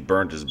Daniels, he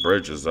burnt his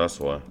bridges, that's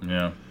why.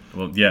 Yeah.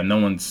 Well, yeah, no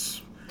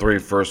one's... 3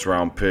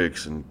 first-round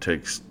picks and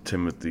takes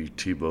Timothy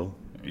Tebow.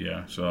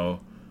 Yeah, so...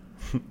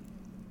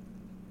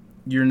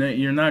 You're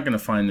not going to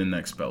find the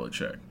next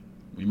Belichick.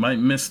 We might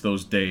miss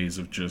those days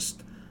of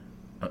just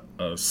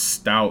a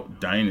stout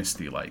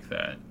dynasty like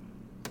that.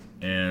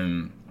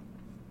 And,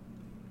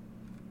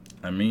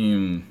 I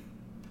mean...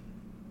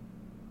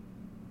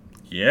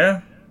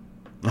 Yeah.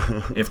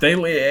 If they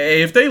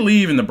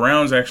leave and the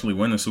Browns actually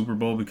win the Super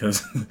Bowl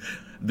because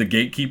the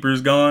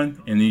gatekeeper's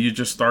gone, and then you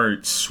just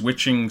start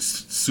switching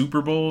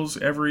Super Bowls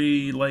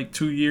every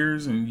 2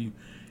 years, and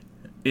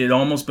it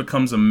almost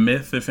becomes a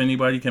myth if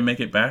anybody can make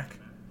it back,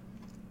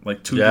 2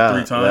 to 3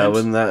 times.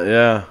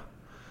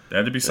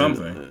 That'd be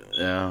something.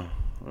 Yeah,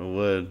 it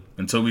would.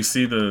 Until we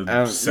see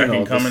the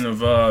second coming of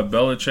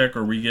Belichick,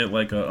 or we get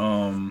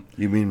a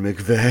You mean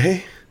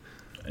McVay?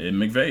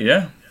 McVay,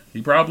 yeah.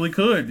 He probably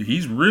could.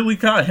 He's really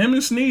him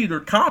and Snead are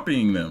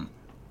copying them.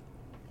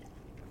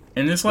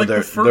 And it's like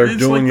they're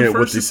doing it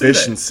with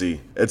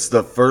efficiency. It's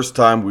the first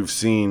time we've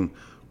seen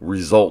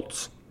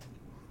results.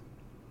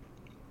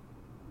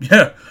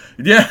 Yeah.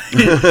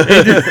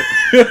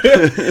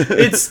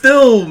 It's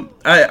still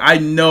I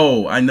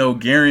know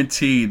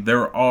guaranteed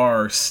there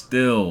are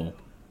still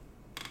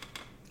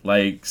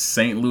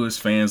St. Louis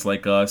fans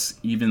like us,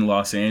 even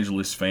Los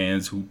Angeles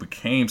fans who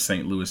became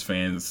St. Louis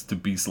fans to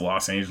be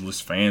Los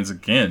Angeles fans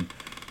again.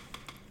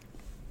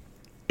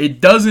 It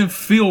doesn't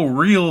feel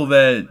real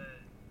that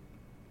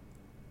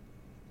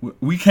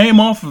we came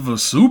off of a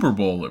Super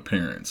Bowl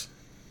appearance.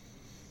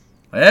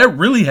 That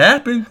really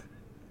happened.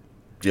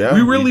 Yeah, we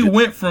really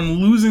went from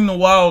losing the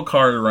wild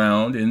card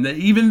round, and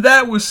even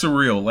that was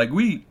surreal.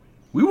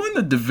 We won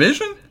the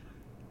division.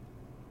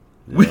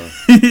 Yeah.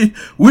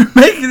 We're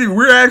making it.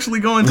 We're actually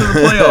going to the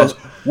playoffs.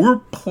 We're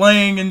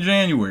playing in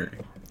January.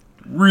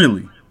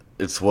 Really.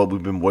 It's what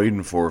we've been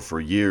waiting for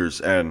years,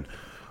 and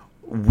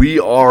we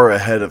are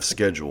ahead of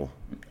schedule.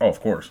 Oh, of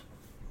course.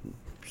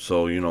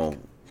 So,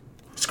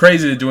 it's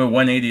crazy to do a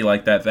 180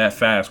 like that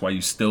fast while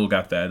you still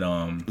got that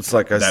it's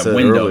like I that said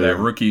window, earlier.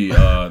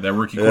 that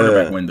rookie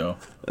quarterback window.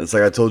 It's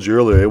like I told you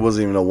earlier, it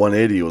wasn't even a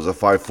 180, it was a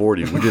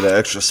 540. We did an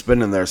extra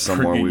spin in there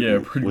somewhere. We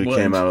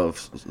came out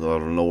of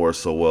nowhere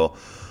so well.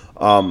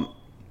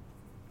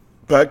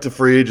 Back to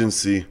free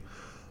agency.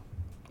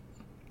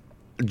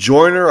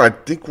 Joyner, I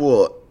think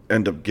we'll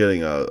end up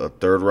getting a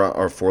 3rd round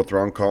or 4th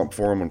round comp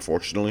for him,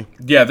 unfortunately.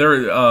 Yeah,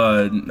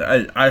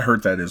 I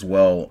heard that as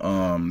well.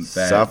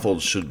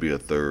 Saffold should be a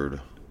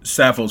 3rd.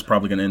 Saffold's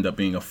probably going to end up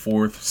being a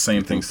 4th.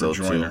 Same thing for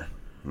Joyner.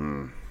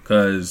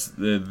 Because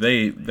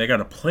they got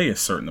to play a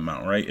certain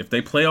amount, right? If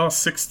they play all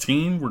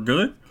 16, we're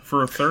good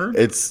for a 3rd?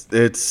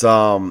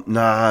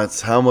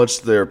 It's how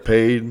much they're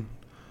paid.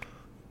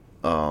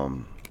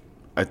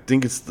 I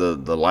think it's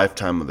the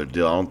lifetime of their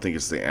deal. I don't think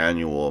it's the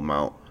annual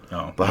amount.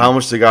 Oh, but how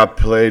much they got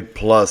played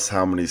plus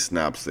how many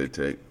snaps they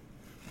take.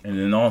 And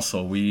then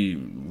also we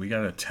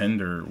got a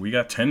tender. We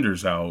got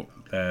tenders out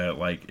that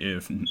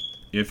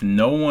if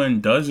no one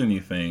does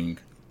anything,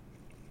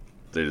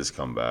 they just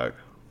come back.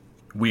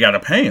 We got to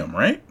pay them,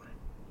 right?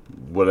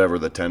 Whatever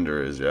the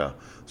tender is, yeah.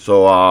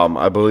 So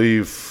I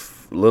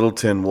believe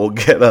Littleton will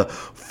get a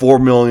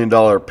 $4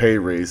 million pay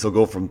raise. He'll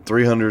go from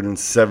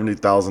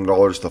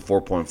 $370,000 to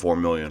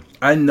 $4.4 million.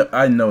 I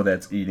know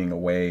that's eating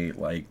away.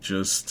 I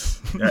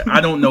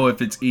don't know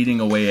if it's eating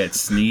away at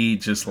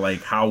Snead, just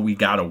how we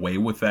got away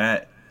with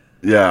that.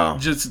 Yeah.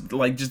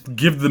 Just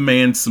give the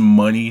man some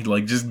money.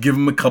 Like, just give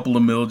him a couple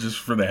of mil just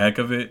for the heck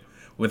of it,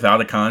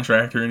 without a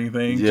contract or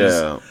anything. Yeah.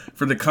 Just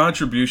for the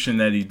contribution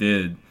that he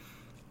did.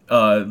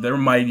 There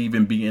might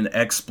even be an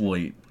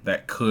exploit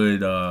that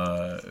could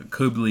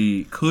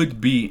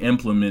be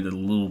implemented a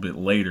little bit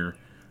later,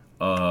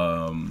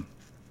 in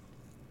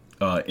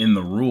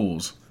the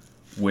rules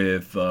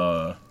with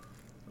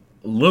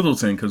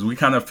Littleton, because we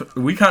kind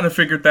of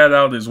figured that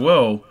out as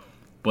well,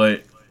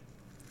 but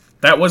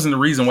that wasn't the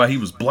reason why he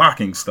was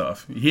blocking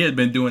stuff. He had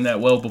been doing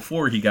that well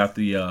before he got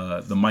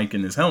the mic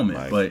in his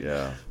helmet.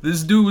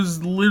 This dude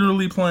was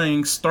literally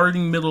playing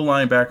starting middle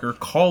linebacker,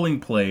 calling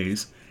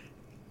plays,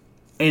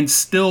 and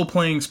still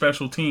playing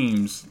special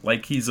teams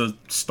like he's a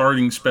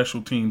starting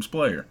special teams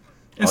player,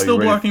 and still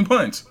blocking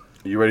punts.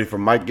 You ready for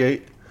Mike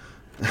Gate?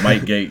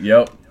 Mike Gate,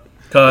 yep.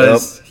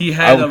 Because he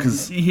had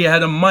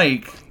a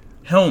mic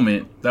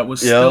helmet that was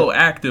still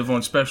active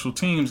on special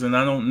teams, and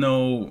I don't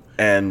know.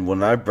 And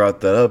when I brought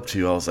that up to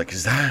you, I was like,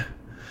 "Is that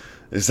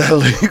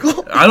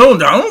legal?" I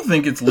don't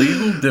think it's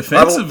legal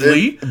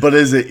defensively. But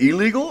is it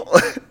illegal?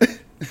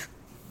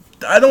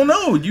 I don't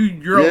know.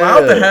 You're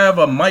allowed to have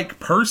a mic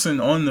person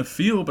on the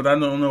field, but I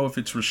don't know if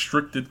it's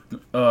restricted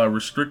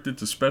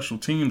to special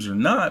teams or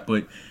not.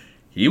 But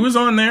he was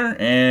on there,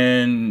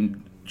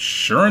 and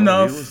sure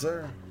enough, he was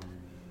there.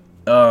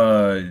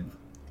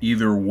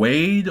 Either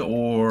Wade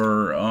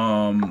or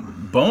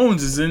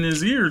Bones is in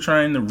his ear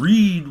trying to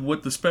read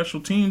what the special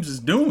teams is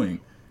doing.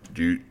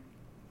 Do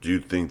you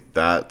think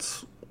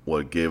that's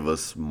what gave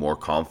us more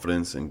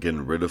confidence in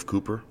getting rid of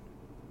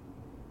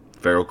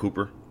Pharoh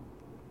Cooper?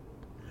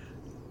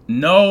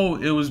 No,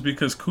 it was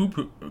because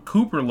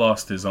Cooper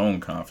lost his own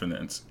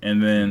confidence,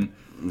 and then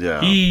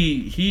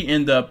he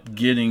ended up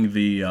getting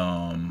the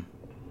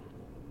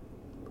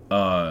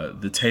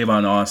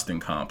Tavon Austin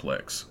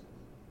complex.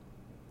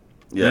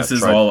 Yeah, this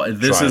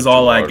is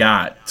all I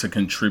got to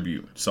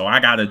contribute. So I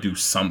got to do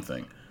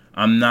something.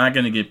 I'm not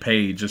going to get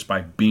paid just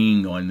by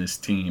being on this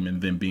team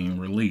and then being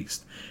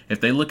released. If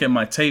they look at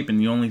my tape and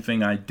the only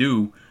thing I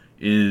do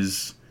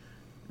is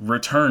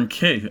return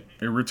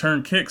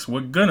kicks,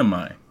 what good am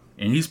I?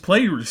 And he's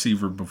played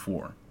receiver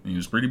before. And he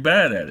was pretty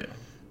bad at it.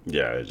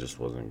 Yeah, it just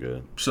wasn't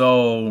good.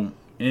 So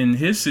in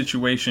his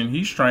situation,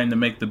 he's trying to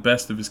make the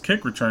best of his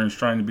kick returns,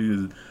 trying to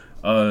be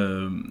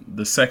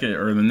the second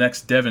or the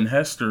next Devin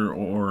Hester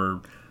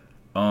or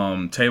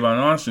Tavon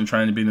Austin,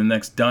 trying to be the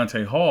next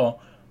Dante Hall,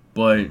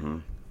 but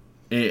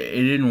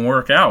it didn't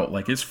work out.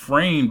 Like, his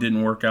frame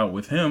didn't work out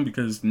with him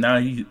because now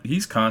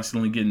he's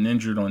constantly getting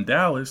injured on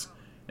Dallas.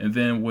 And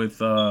then with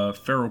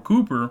Pharoh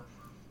Cooper,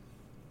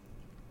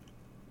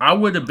 I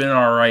would have been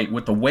all right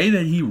with the way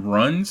that he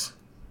runs.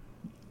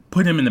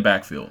 Put him in the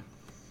backfield.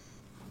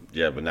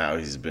 Yeah, but now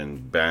he's been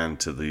banned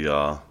to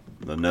the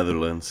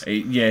Netherlands.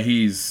 Yeah,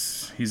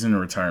 he's in a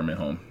retirement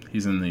home.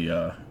 He's in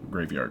the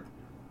graveyard.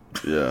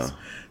 Yeah.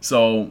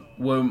 So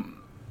what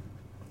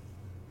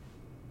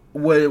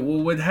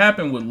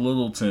happened with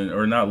Littleton,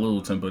 or not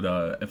Littleton,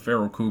 but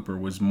Pharoh Cooper,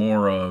 was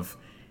more of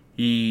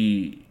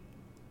he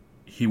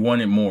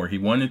wanted more. He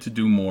wanted to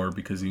do more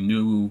because he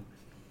knew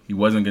he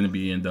wasn't going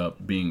to end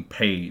up being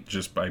paid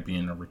just by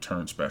being a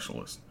return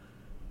specialist.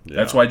 Yeah.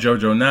 That's why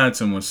JoJo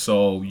Natson was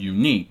so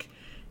unique.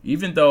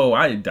 Even though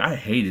I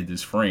hated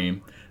his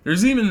frame.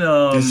 There's even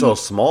he's so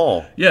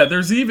small. Yeah,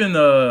 there's even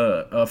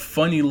a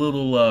funny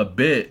little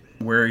bit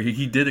where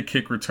he did a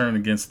kick return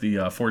against the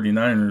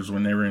 49ers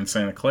when they were in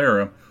Santa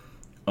Clara.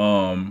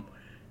 I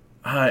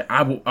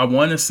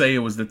want to say it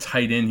was the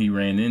tight end he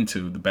ran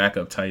into, the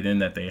backup tight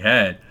end that they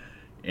had,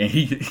 and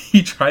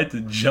he tried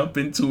to jump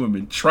into him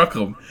and truck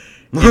him.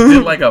 He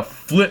did like a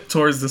flip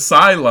towards the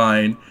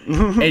sideline,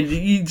 and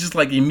he just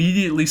like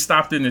immediately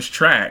stopped in his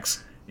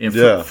tracks. And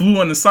flew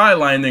on the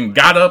sideline, then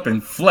got up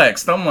and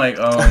flexed. I'm like,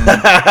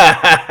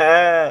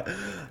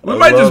 we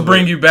might just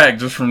bring you back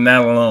just from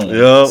that alone.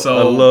 Yeah, so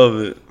I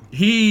love it.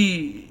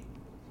 He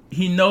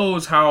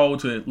knows how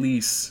to at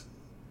least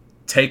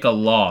take a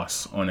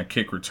loss on a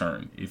kick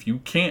return. If you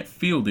can't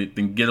field it,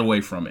 then get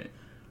away from it.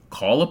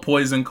 Call a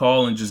poison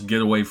call and just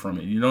get away from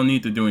it. You don't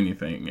need to do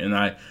anything. And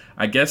I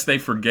guess they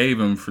forgave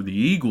him for the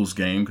Eagles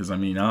game because, I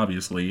mean,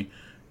 obviously,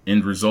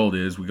 end result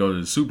is we go to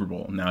the Super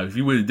Bowl. Now, if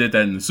you would have did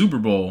that in the Super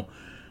Bowl,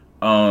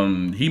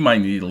 he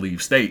might need to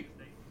leave state.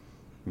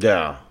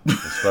 Yeah,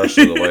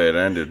 especially the way it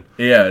ended.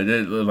 Yeah,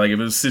 like if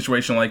it was a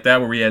situation like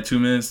that where we had 2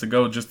 minutes to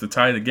go just to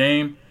tie the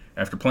game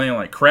after playing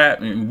like crap,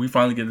 and we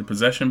finally get the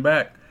possession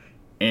back,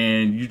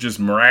 and you just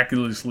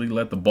miraculously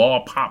let the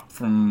ball pop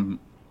from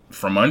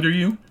under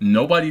you,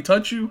 nobody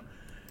touch you,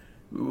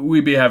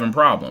 we'd be having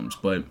problems.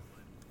 But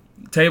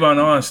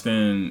Tavon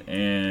Austin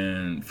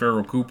and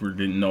Pharoh Cooper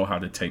didn't know how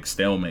to take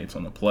stalemates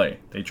on the play.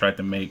 They tried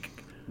to make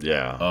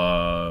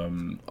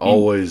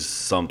always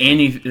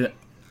something,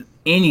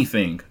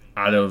 anything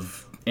out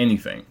of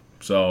anything.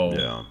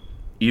 So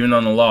even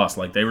on the loss,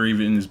 like they were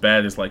even as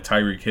bad as like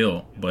Tyreek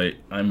Hill. But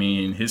I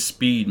mean, his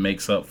speed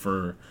makes up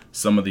for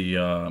some of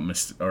the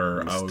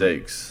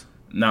mistakes.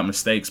 Not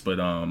mistakes, but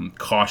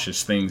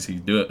cautious things he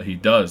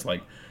does.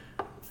 Like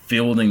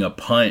fielding a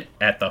punt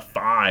at the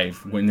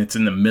 5 when it's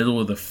in the middle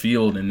of the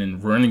field and then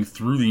running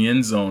through the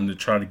end zone to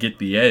try to get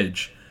the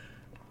edge.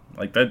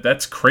 Like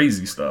that's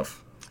crazy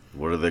stuff.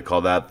 What do they call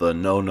that? The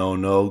no,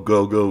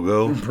 go, go,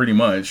 go? Pretty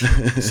much.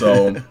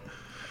 So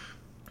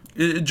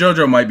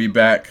JoJo might be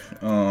back.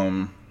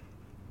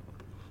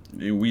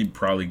 We'd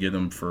probably get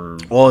him for.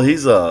 Well,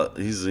 he's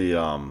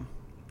undrafted.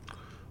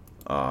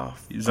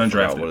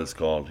 What it's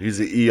called?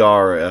 He's an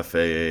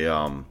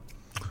ERFA,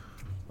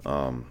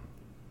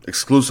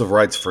 exclusive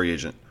rights free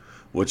agent,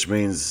 which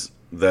means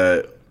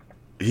that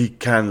he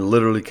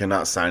literally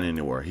cannot sign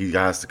anywhere. He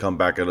has to come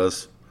back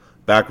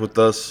with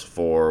us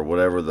for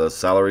whatever the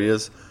salary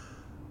is.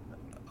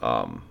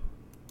 And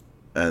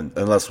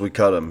unless we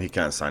cut him, he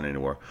can't sign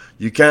anywhere.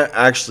 You can't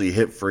actually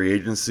hit free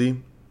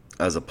agency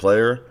as a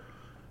player,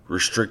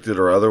 restricted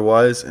or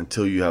otherwise,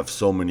 until you have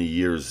so many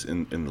years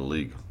in the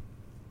league.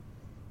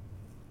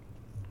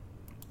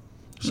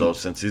 So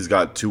since he's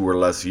got 2 or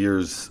less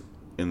years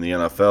in the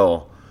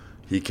NFL,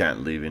 he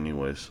can't leave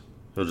anyways.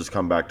 He'll just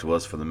come back to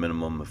us for the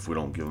minimum if we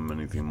don't give him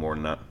anything more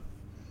than that.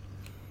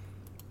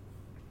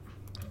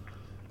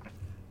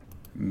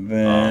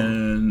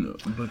 Then,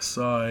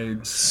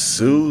 besides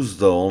Sue's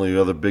the only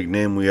other big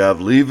name we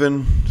have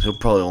leaving. He'll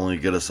probably only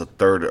get us a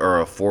 3rd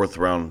or a 4th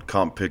round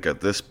comp pick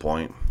at this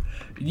point.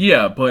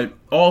 Yeah, but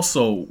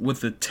also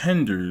with the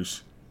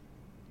tenders.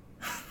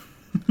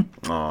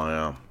 Oh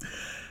yeah,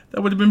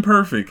 that would have been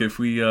perfect if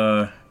we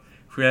had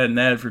an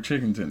ad for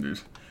chicken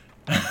tenders.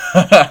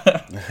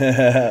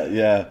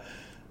 yeah,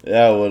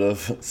 it would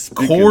have.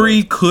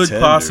 Corey could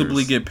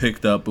possibly get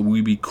picked up, but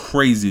we'd be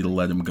crazy to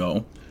let him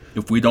go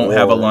if we don't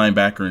have a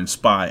linebacker in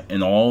spot,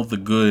 and all the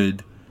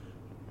good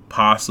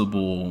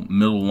possible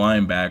middle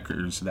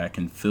linebackers that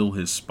can fill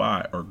his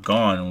spot are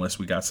gone unless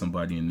we got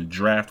somebody in the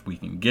draft we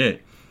can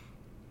get.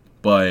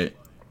 But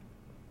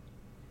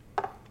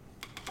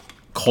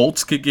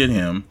Colts could get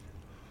him.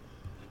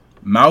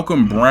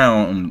 Malcolm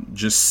Brown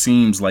just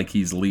seems like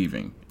he's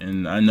leaving.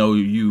 And I know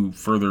you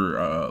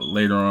further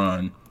later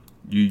on,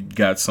 you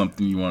got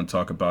something you want to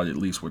talk about, at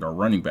least with our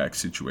running back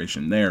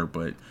situation there.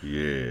 But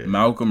yeah,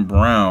 Malcolm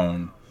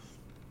Brown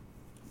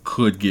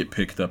could get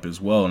picked up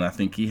as well. And I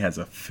think he has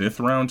a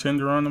 5th round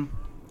tender on him.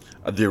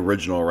 The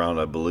original round,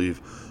 I believe.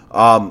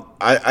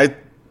 I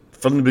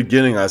from the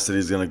beginning, I said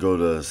he's going to go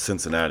to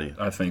Cincinnati.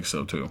 I think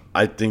so, too.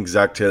 I think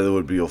Zach Taylor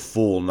would be a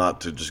fool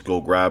not to just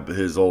go grab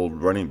his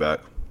old running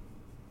back.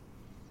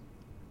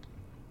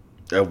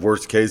 At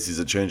worst case, he's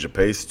a change of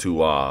pace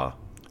to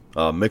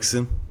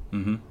Mixon.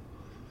 Mm-hmm.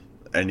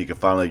 And you can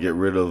finally get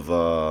rid of,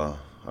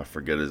 I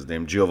forget his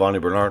name, Giovanni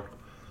Bernard.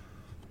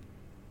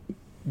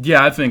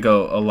 Yeah, I think a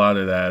lot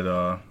of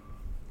that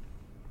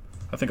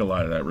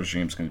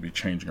regime's going to be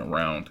changing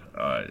around.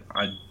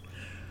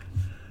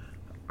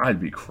 I'd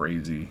be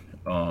crazy,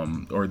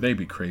 or they'd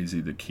be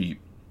crazy to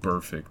keep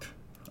Burfict.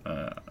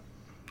 I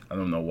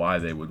don't know why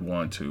they would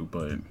want to,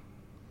 but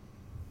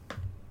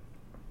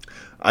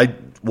I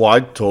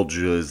told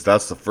you is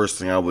that's the first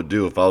thing I would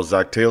do if I was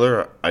Zach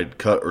Taylor. I'd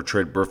cut or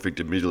trade Burfict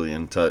immediately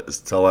and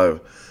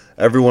tell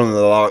everyone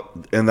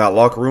in that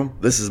locker room,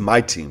 this is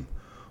my team.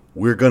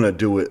 We're gonna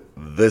do it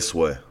this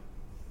way.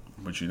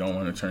 But you don't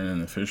want to turn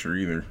into Fisher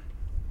either.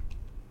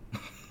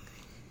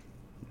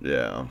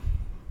 Yeah.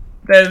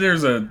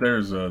 There's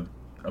a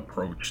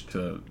approach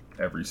to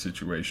every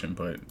situation,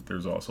 but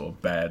there's also a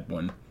bad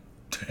one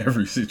to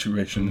every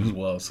situation as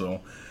well. So,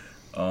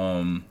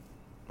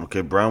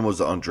 okay, Brown was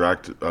an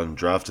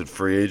undrafted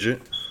free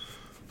agent.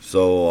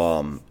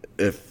 So,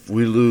 if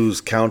we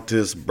lose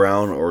Countess,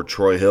 Brown, or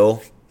Troy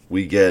Hill,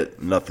 we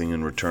get nothing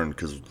in return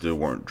because they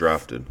weren't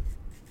drafted.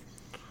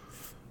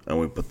 And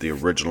we put the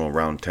original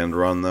round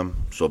tender on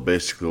them. So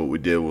basically what we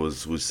did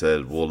was we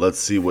said, well, let's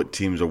see what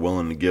teams are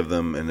willing to give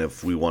them and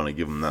if we want to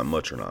give them that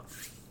much or not.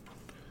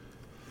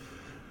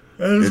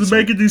 That doesn't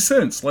make any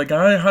sense. Like,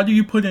 how do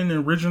you put an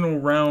original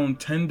round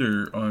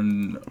tender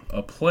on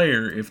a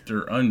player if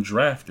they're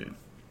undrafted?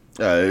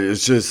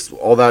 It's just,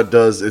 all that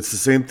does, it's the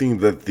same thing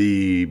that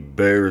the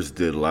Bears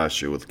did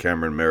last year with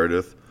Cameron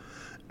Meredith.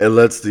 It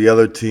lets the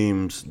other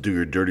teams do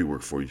your dirty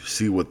work for you,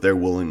 see what they're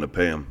willing to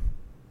pay them.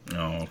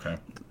 Oh, okay.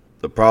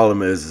 The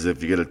problem is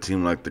if you get a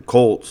team like the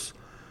Colts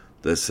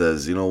that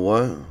says, you know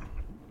what,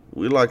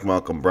 we like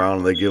Malcolm Brown,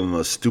 and they give him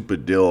a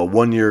stupid deal, a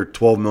 1-year,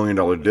 $12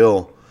 million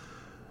deal,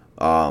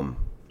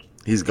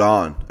 he's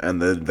gone,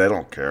 and they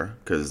don't care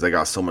because they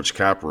got so much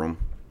cap room,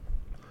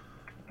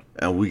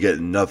 and we get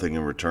nothing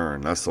in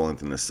return. That's the only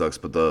thing that sucks.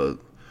 But the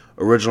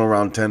original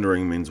round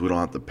tendering means we don't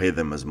have to pay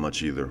them as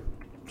much either.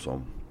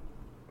 So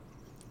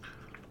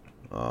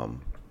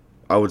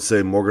I would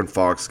say Morgan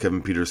Fox,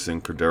 Kevin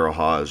Peterson, Cordero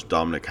Hodge,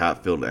 Dominic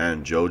Hatfield,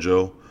 and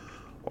JoJo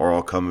are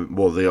all coming.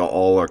 Well, they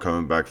all are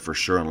coming back for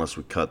sure unless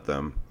we cut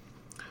them.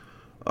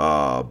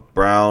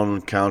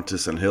 Brown,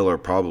 Countess, and Hill are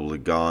probably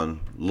gone.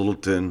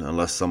 Littleton,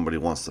 unless somebody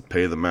wants to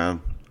pay the man.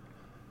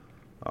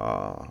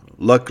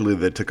 Luckily,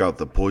 they took out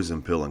the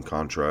poison pill in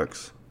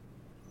contracts.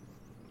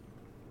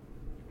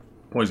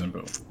 Poison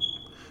pill?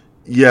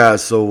 Yeah,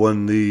 so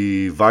when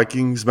the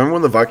Vikings... Remember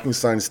when the Vikings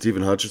signed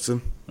Steven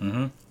Hutchinson?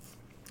 Mm-hmm.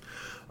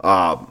 He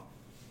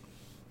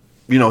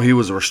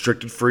was a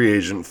restricted free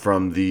agent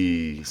from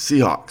the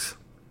Seahawks.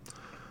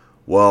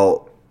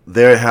 Well,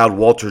 they had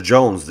Walter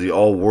Jones, the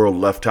all-world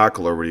left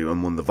tackle already,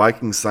 and when the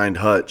Vikings signed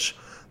Hutch,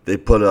 they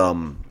put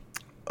a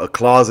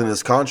clause in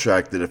his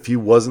contract that if he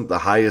wasn't the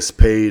highest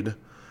paid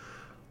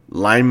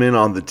lineman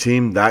on the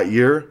team that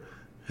year,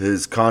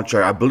 his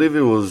contract, I believe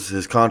it was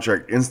his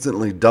contract,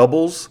 instantly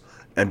doubles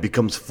and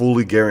becomes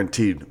fully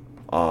guaranteed,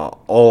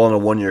 all on a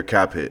 1-year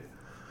cap hit.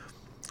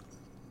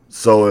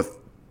 So if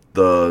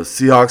the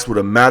Seahawks would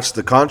have matched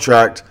the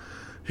contract,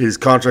 his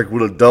contract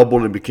would have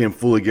doubled and became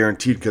fully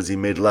guaranteed because he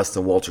made less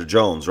than Walter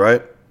Jones,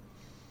 right?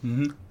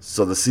 Mm-hmm.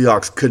 So the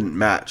Seahawks couldn't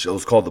match. It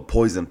was called the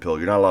poison pill.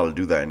 You're not allowed to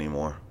do that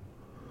anymore.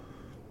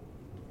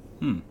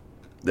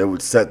 They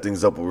would set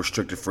things up with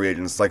restricted free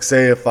agents. Like,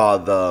 say if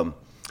the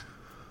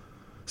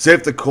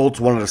Colts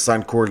wanted to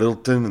sign Corey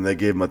Littleton and they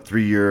gave him a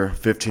 3-year,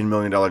 $15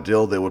 million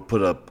deal, they would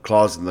put a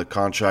clause in the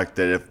contract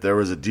that if there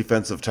was a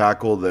defensive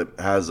tackle that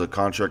has a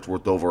contract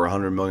worth over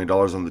 $100 million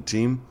on the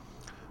team,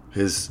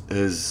 his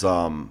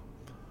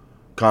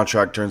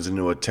contract turns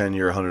into a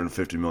 10-year,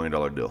 $150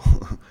 million deal.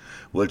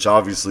 Which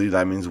obviously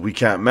that means we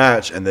can't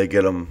match, and they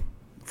get him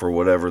for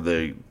whatever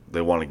they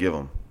want to give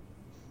him.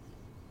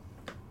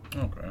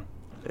 Okay.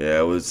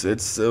 Yeah, it was.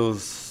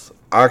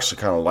 I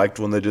actually kind of liked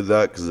when they did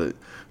that because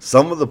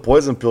some of the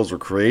poison pills were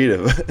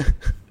creative,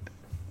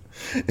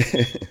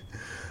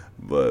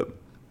 but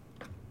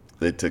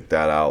they took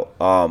that out.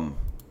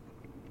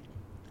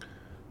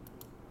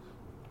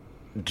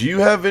 Do you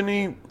have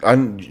any?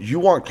 You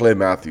want Clay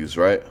Matthews,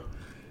 right?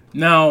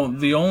 Now,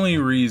 the only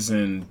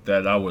reason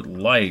that I would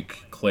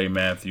like Clay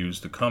Matthews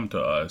to come to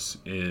us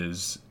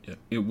is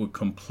it would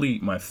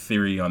complete my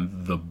theory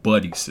on the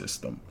buddy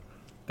system.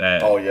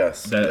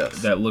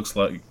 That looks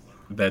like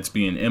that's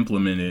being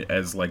implemented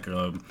as like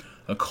a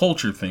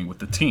culture thing with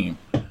the team.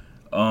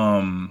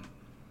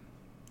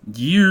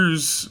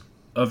 Years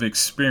of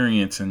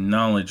experience and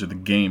knowledge of the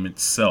game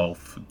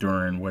itself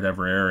during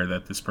whatever era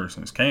that this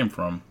person has came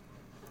from,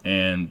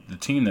 and the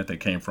team that they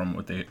came from,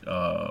 what they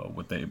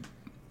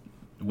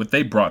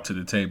brought to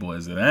the table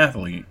as an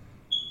athlete,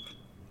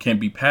 can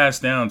be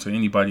passed down to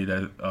anybody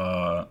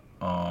that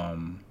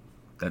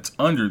that's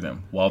under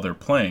them while they're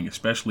playing,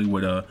 especially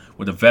with a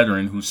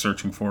veteran who's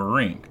searching for a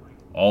ring.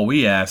 All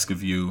we ask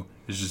of you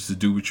is just to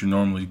do what you're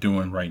normally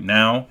doing right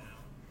now.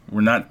 We're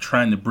not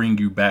trying to bring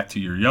you back to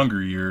your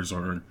younger years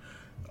or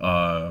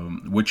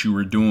what you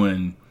were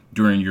doing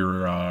during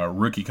your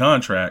rookie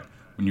contract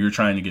when you were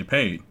trying to get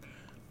paid.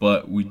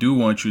 But we do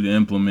want you to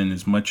implement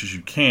as much as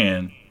you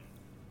can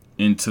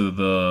into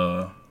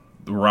the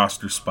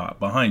roster spot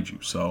behind you.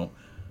 So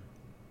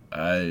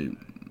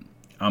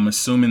I'm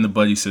assuming the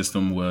buddy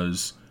system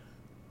was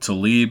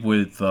Talib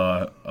with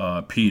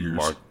Peters.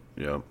 Mark,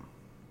 yeah.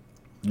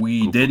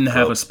 We didn't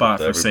have a spot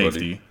for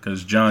safety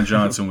because John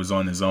Johnson was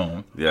on his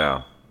own.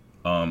 Yeah.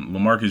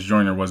 LaMarcus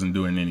Joyner wasn't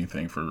doing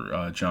anything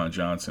for John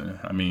Johnson.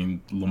 I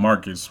mean,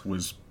 LaMarcus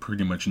was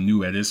pretty much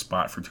new at his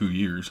spot for 2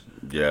 years.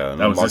 Yeah.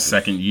 That was his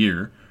second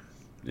year.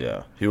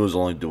 Yeah. He was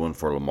only doing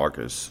for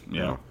LaMarcus.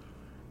 Yeah. Know.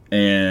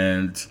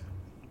 And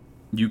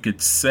you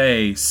could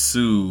say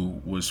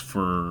Sue was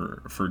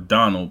for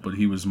Donald, but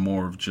he was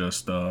more of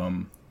just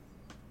letting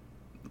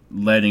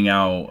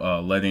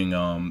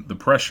the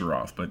pressure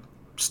off. But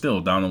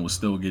still, Donald was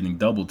still getting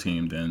double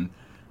teamed, and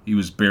he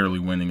was barely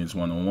winning his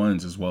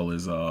 1-on-1s as well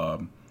as our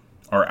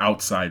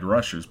outside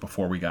rushers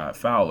before we got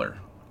Fowler.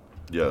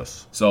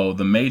 Yes. So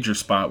the major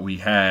spot we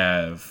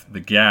have, the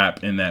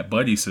gap in that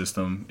buddy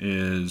system,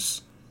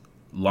 is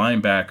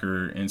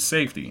linebacker and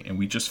safety, and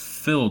we just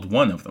filled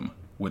one of them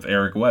with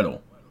Eric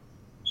Weddle.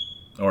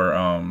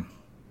 Eric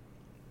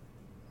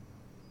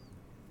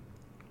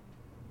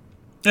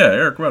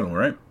Weddle,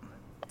 right?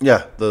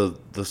 Yeah, the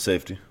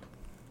safety.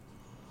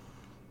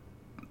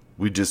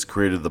 We just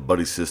created the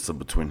buddy system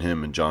between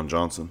him and John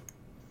Johnson.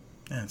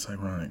 Yeah, it's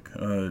ironic.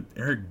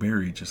 Eric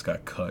Berry just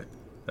got cut.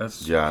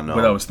 That's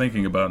what I was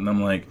thinking about, and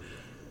I'm like,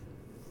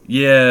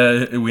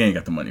 yeah, we ain't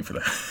got the money for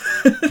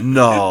that.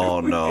 No.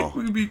 It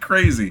would be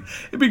crazy.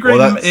 It'd be great.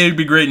 It'd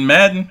be great in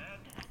Madden.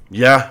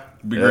 Yeah.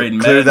 It'd be great in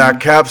Madden. Clear that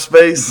cap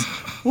space.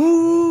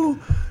 Woo.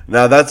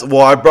 Now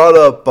I brought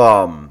up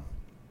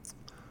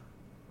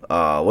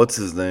what's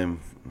his name?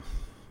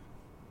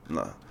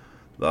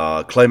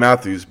 Clay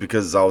Matthews,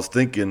 because I was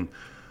thinking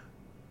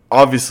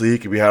obviously he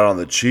could be had on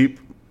the cheap,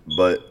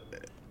 but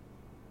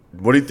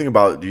what do you think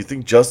about it? Do you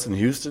think Justin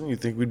Houston, you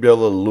think we'd be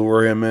able to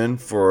lure him in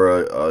for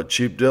a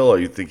cheap deal, or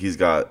you think he's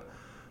got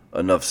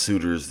enough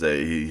suitors that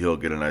he'll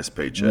get a nice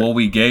paycheck? Well,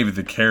 we gave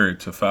the carrot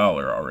to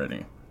Fowler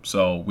already,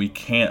 so we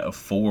can't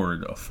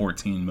afford a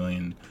 $14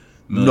 million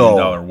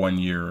 1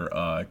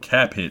 year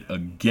cap hit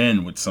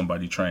again with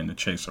somebody trying to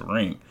chase a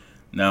ring.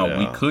 Now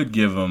we could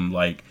give him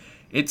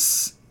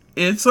it's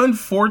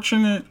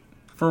unfortunate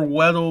for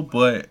Weddle,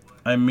 but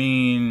I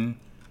mean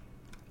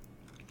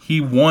he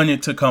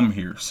wanted to come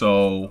here,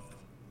 so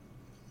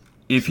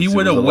if he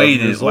would have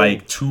waited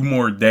 2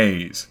 more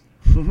days,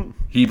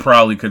 he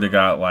probably could have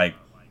got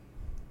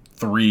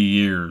 3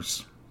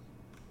 years,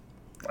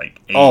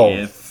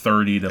 like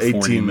 30 to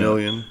 40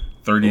 million.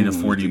 30 to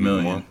 40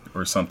 million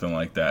or something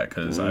like that.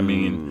 Because, I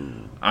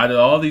mean, out of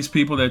all these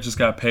people that just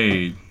got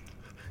paid,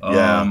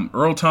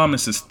 Earl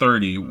Thomas is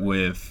 30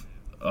 with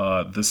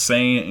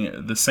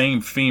the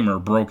same femur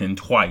broken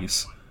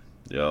twice.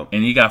 Yep.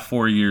 And he got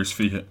 4 years,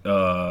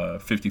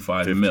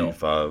 55 mil.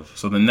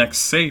 So the next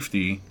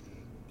safety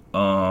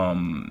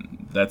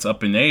that's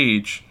up in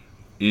age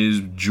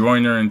is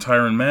Joyner and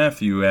Tyrann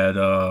Mathieu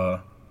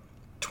at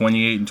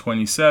 28 and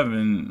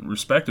 27,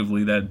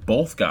 respectively, that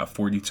both got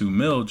 42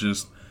 mil.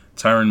 Just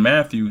Tyrann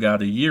Mathieu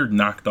got a year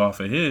knocked off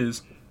of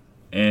his,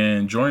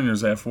 and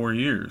Joyner's at 4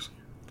 years.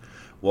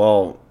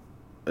 Well,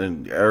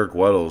 and Eric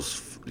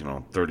Weddle's,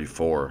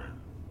 34.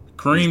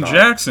 Kareem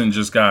Jackson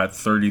just got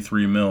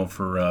 33 mil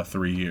for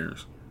 3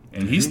 years,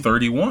 and he's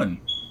 31.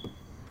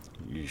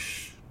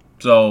 Yeesh.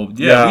 So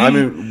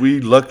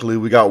we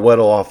luckily got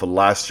Weddle off of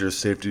last year's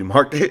safety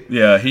market.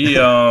 Yeah, he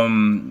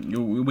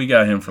we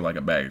got him for like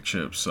a bag of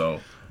chips. So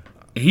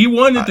he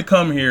wanted to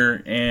come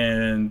here,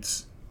 and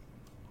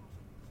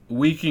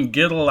we can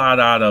get a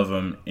lot out of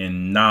him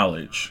in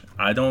knowledge.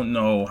 I don't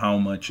know how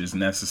much is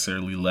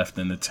necessarily left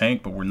in the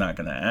tank, but we're not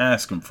going to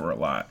ask him for a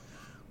lot.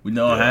 We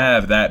don't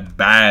have that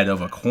bad of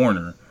a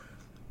corner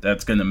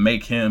that's going to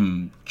make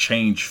him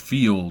change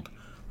field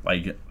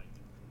like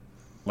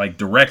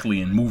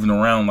directly and moving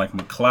around like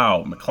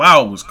McLeod.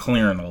 McLeod was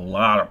clearing a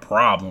lot of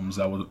problems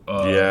that was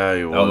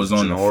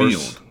on the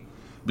field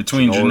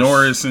between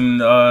Janoris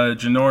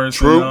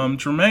and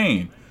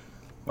Tremaine.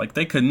 Like,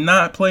 they could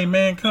not play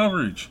man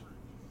coverage.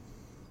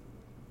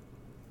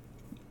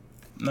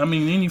 I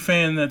mean, any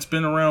fan that's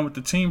been around with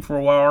the team for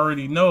a while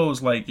already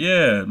knows, like,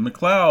 yeah,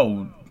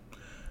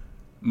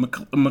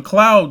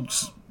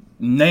 McLeod's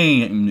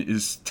name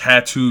is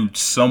tattooed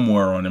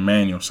somewhere on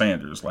Emmanuel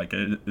Sanders. Like,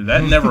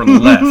 that never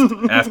left.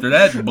 After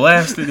that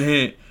blasted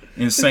hit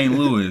in St.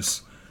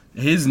 Louis,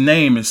 his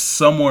name is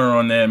somewhere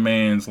on that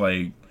man's,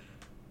 like,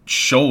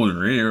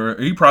 shoulder.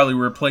 He probably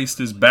replaced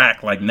his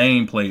back, like,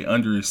 nameplate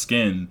under his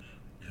skin.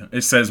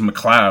 It says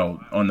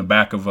McLeod on the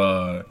back of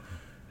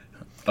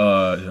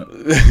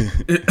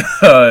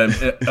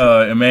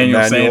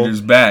Emmanuel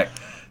Sanders' back.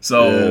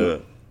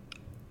 So,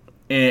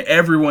 and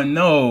everyone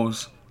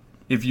knows,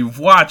 if you've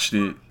watched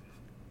it,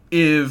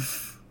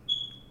 if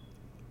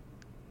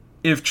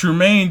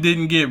Tremaine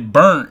didn't get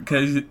burnt,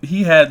 because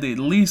he had at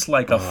least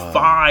like a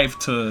 5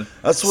 to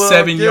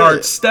 7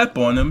 yard step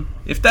on him,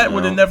 if that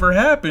would have never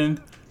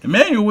happened,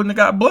 Emmanuel wouldn't have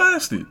got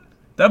blasted.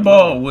 That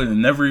ball would have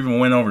never even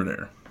went over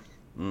there.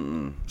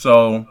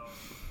 So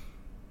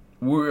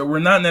we're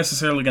not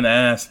necessarily going to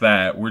ask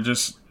that.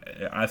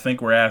 I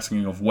think we're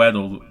asking of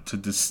Weddle to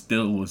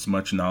distill as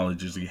much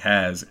knowledge as he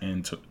has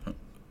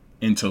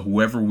into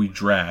whoever we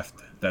draft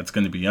that's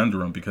going to be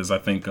under him, because I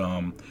think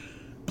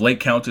Blake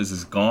Countess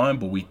is gone,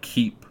 but we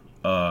keep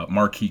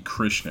Marquis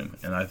Christian,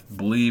 and I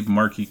believe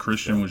Marquis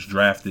Christian was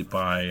drafted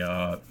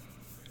by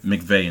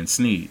McVay and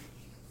Snead.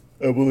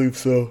 I believe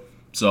so.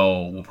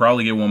 So we'll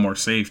probably get one more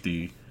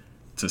safety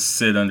to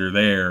sit under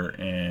there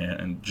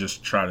and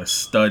just try to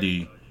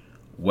study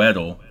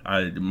Weddle.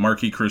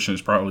 Marquis Christian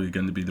is probably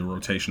going to be the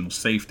rotational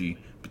safety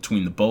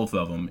between the both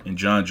of them, and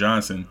John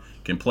Johnson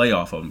can play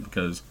off of him,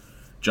 because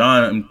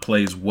John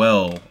plays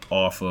well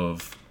off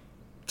of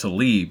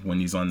Talib when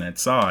he's on that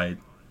side,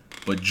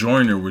 but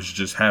Joyner was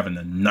just having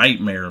a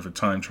nightmare of a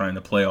time trying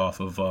to play off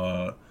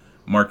of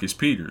Marcus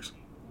Peters.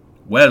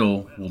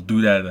 Weddle will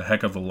do that a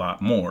heck of a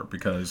lot more,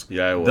 because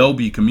they'll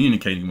be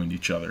communicating with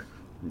each other.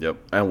 Yep,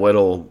 and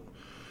Weddle,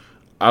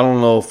 I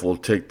don't know if we'll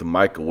take the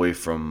mic away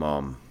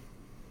from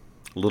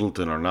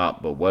Littleton or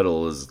not, but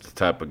Weddle is the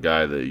type of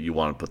guy that you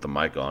want to put the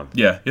mic on.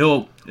 Yeah,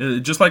 he'll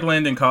just like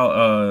Landon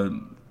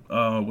Collins.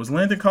 Was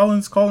Landon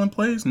Collins calling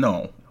plays?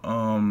 No.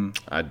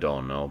 I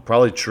don't know.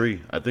 Probably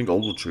Tree. I think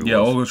Ogletree was. Yeah,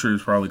 Ogletree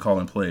was probably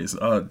calling plays.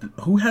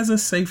 Who has a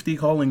safety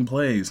calling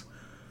plays?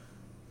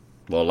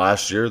 Well,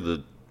 last year,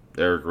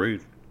 Eric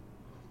Reed.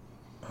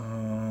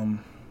 Or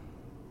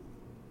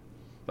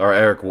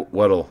Eric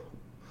Weddle.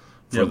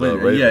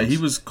 Yeah, he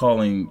was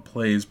calling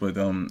plays, but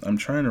I'm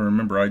trying to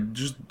remember. I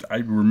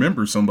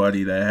remember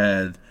somebody that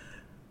had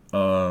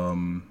a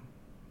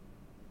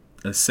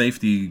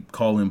safety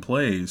calling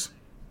plays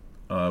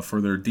for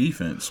their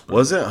defense.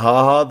 Wasn't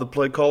HaHa the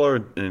play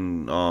caller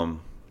in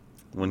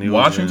when he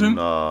Washington?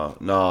 Was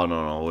in,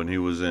 no. When he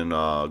was in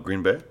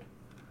Green Bay?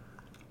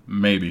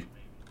 Maybe.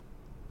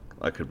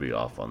 I could be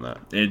off on that.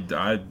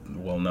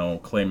 No.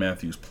 Clay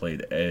Matthews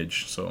played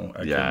edge, so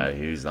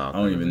he's not. I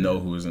don't even know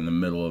who was in the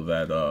middle of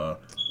that.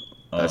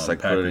 That's like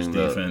Packers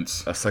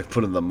defense. That's like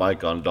putting the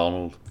mic on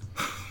Donald.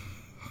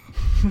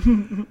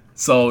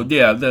 So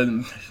yeah,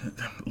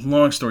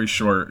 long story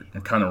short, I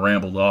kind of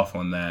rambled off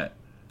on that.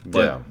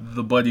 But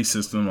the buddy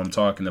system I'm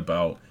talking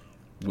about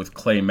with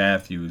Clay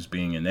Matthews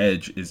being an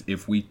edge is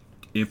if we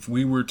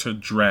were to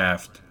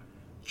draft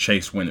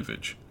Chase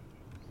Winovich,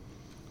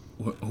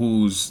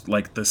 who's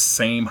like the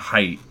same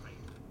height,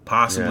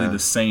 possibly the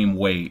same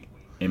weight,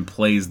 and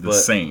plays the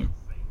same.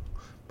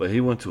 But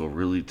he went to a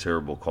really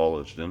terrible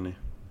college, didn't he?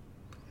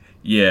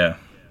 Yeah.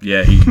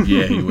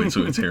 he went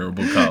to a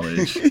terrible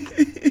college.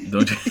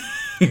 Don't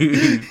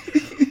you,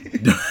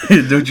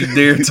 don't you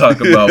dare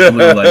talk about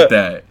Blue like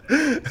that.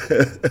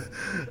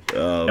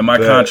 Am I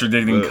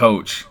contradicting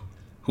Coach,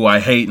 who I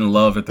hate and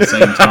love at the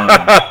same time?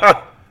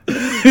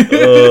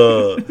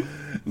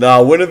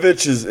 Now,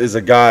 Winovich is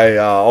a guy,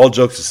 all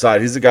jokes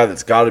aside, he's a guy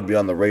that's got to be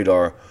on the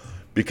radar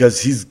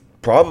because he's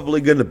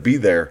probably going to be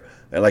there.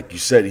 And like you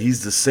said,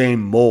 he's the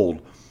same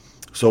mold.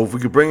 So if we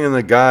could bring in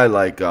a guy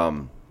like,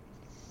 and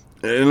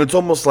it's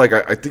almost like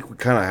I think we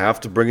kind of have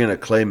to bring in a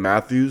Clay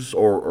Matthews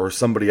or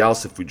somebody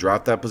else if we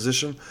draft that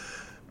position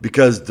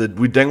because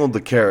we dangled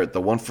the carrot,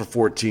 the 1 for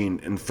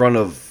 14 in front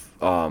of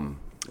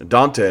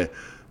Dante.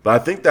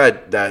 But I think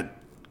that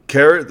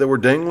carrot that we're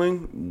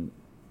dangling,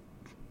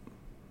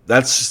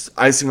 that's just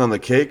icing on the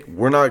cake.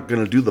 We're not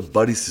going to do the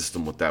buddy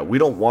system with that. We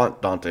don't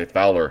want Dante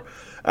Fowler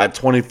at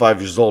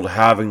 25 years old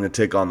having to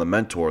take on the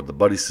mentor, the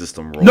buddy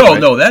system role.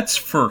 No, that's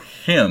for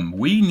him.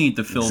 We need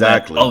to fill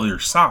that other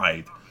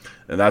side.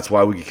 And that's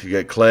why we could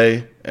get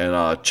Clay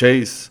and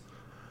Chase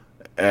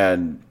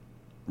and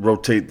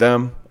rotate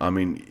them. I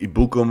mean,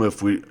 Ibukum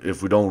if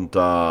we don't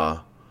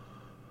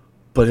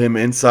put him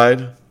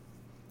inside.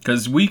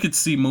 Because we could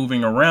see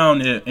moving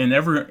around it, and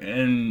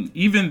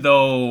even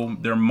though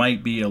there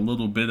might be a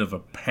little bit of a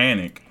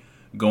panic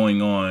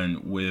going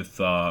on with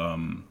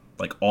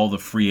like all the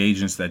free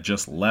agents that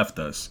just left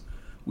us,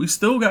 we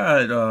still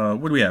got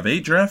what do we have?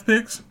 8 draft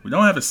picks. We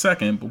don't have a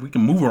second, but we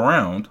can move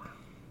around.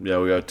 Yeah,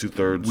 we got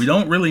 2/3. We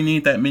don't really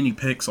need that many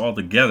picks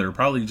altogether.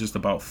 Probably just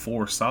about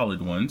 4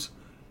 solid ones.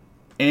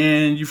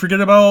 And you forget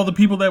about all the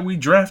people that we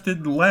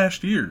drafted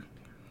last year.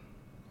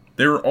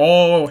 They're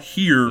all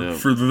here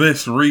for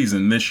this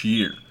reason this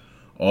year.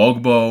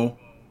 Ogbo,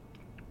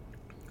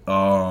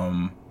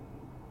 John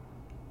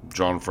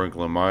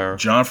Franklin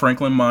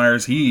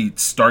Myers. He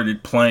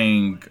started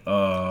playing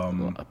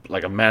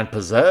like a man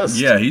possessed.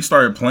 Yeah, he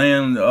started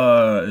playing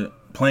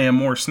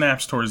more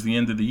snaps towards the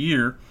end of the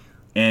year,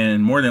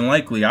 and more than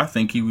likely, I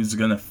think he was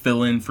going to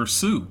fill in for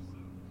Sue.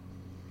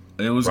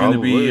 It was going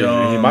to be.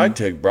 He might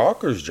take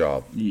Brocker's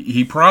job.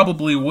 He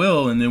probably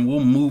will, and then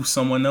we'll move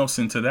someone else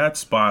into that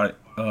spot.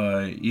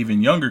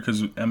 Even younger,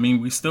 because I mean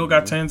we still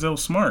got Tanzel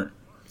Smart.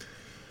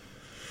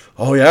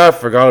 Oh yeah, I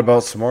forgot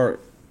about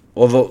Smart.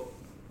 Well,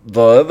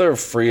 the other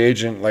free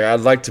agent, like I'd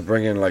like to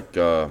bring in like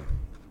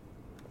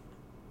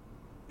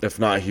if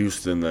not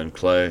Houston, then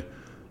Clay.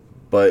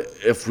 But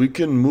if we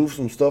can move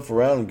some stuff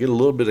around and get a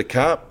little bit of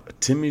cap,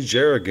 Timmy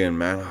Jerrigan,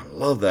 man, I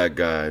love that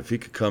guy. If he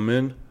could come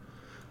in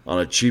on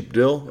a cheap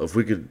deal, if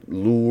we could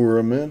lure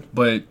him in.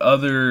 But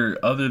other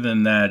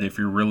than that, if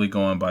you're really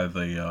going by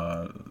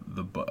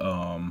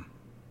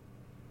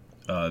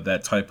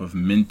that type of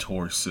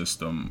mentor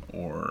system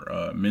or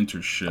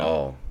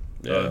mentorship.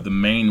 The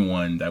main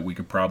one that we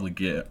could probably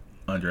get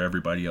under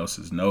everybody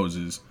else's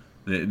noses.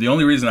 The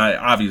only reason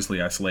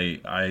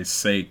I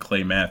say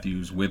Clay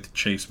Matthews with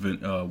Chase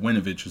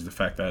Winovich is the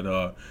fact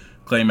that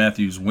Clay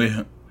Matthews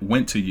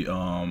went to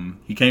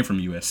he came from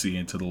USC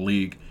into the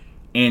league,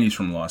 and he's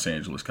from Los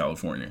Angeles,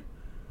 California.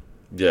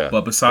 Yeah,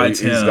 but besides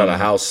him, he's got a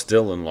house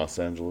still in Los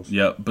Angeles.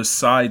 Yeah,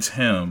 besides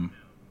him,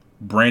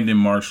 Brandon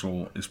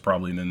Marshall is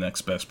probably the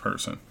next best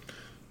person.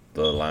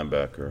 The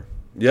linebacker.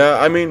 Yeah,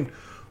 I mean,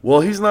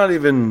 well, he's not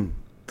even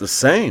the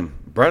same.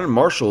 Brandon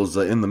Marshall is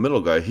the in the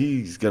middle guy.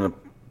 He's going to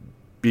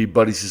be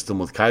buddy system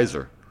with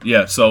Kaiser.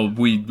 Yeah, so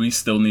we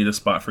still need a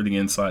spot for the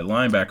inside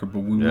linebacker, but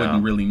we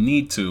wouldn't really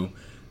need to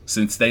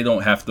since they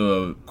don't have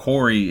to.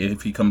 Corey,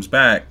 if he comes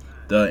back,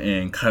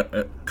 and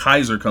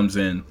Kaiser comes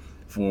in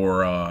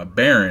for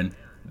Barron,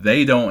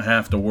 they don't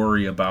have to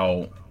worry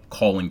about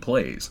calling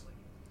plays.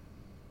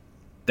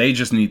 They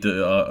just need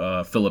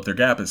to fill up their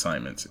gap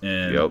assignments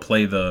and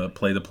play the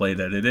play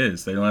that it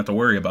is. They don't have to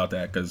worry about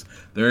that because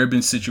there have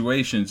been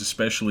situations,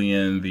 especially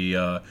in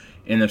the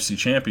NFC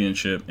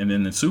Championship and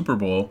in the Super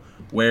Bowl,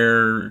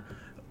 where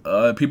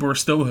people are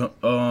still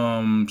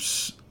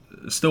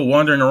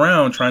wandering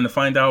around trying to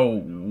find out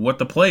what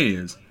the play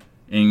is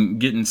and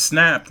getting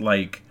snapped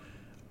like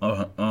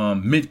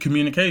mid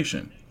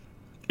communication.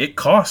 It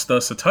cost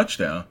us a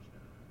touchdown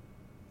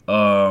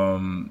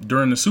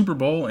during the Super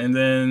Bowl, and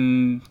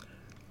then.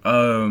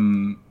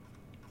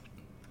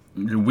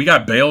 We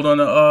got bailed on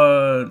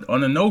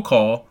a no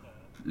call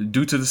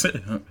due to the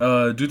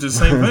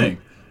same thing.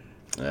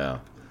 Yeah,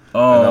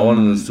 and I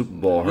wanted the Super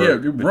Bowl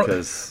hurt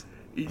because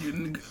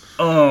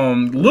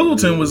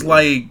Littleton was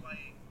like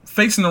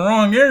facing the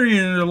wrong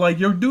area, and they're like,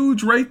 "Your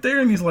dude's right there,"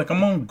 and he's like,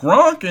 "I'm on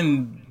Gronk,"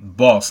 and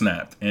ball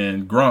snapped,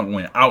 and Gronk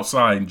went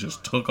outside and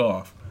just took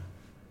off.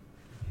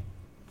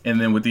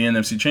 And then with the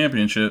NFC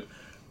Championship,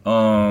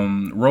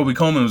 Roby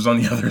Coleman was on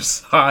the other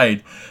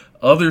side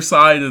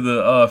of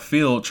the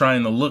field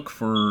trying to look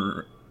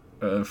for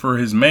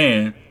his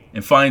man,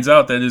 and finds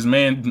out that his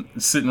man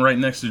is sitting right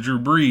next to Drew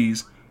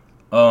Brees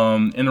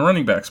in the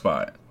running back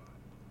spot.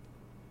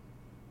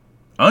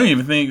 I don't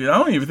even think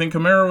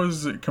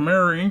Kamara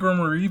or Ingram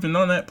were even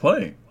on that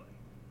play.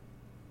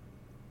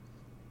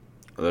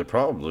 They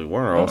probably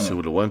weren't, or else he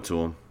would have went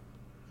to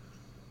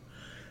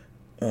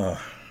him.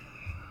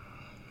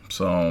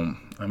 So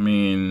I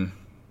mean,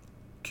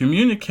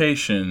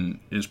 communication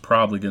is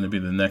probably going to be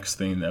the next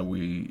thing that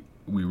we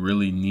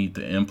really need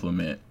to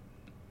implement,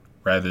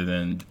 rather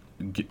than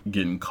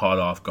getting caught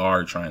off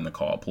guard trying to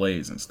call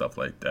plays and stuff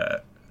like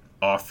that.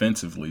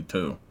 Offensively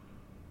too.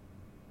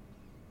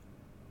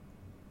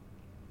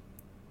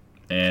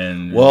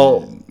 And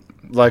well,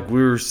 like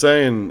we were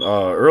saying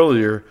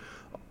earlier,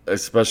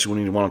 especially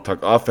when you want to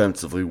talk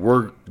offensively,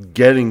 we're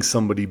getting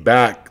somebody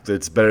back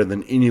that's better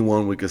than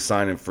anyone we could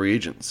sign in free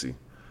agency.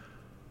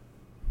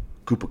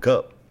 Cooper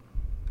Kupp.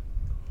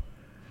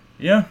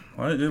 Yeah,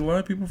 a lot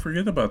of people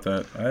forget about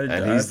that.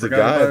 And he's the forgot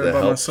guy about, that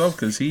about helps. myself,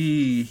 because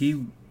he's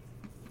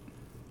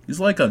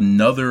like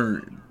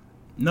another.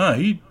 No,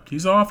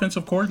 he's an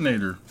offensive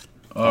coordinator.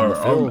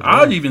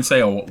 I'd even say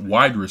a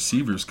wide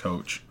receivers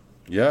coach.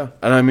 Yeah,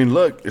 and I mean,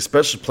 look,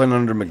 especially playing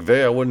under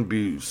McVay, I wouldn't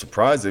be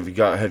surprised if he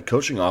got head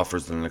coaching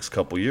offers in the next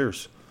couple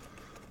years.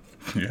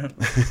 Yeah.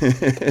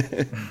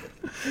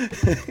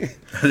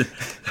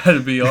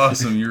 That'd be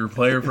awesome. You're a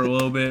player for a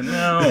little bit.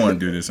 No, I don't want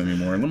to do this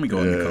anymore. Let me go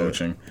into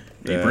coaching.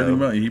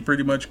 He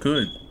pretty much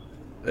could.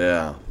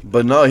 Yeah,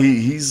 but no,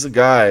 he's the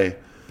guy.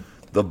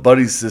 The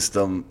buddy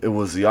system, it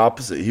was the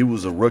opposite. He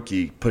was a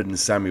rookie putting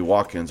Sammy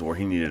Watkins where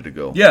he needed to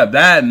go. Yeah,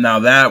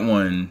 that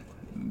one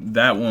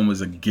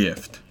was a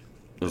gift.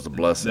 It was a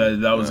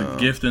blessing. That was a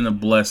gift and a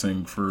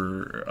blessing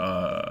for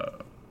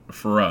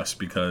us,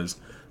 because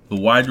the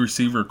wide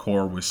receiver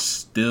core was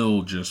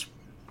still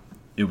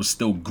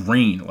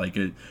green. Like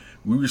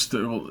we were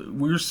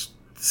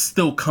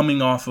still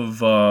coming off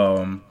of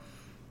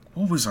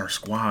what was our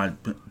squad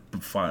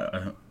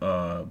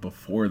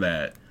before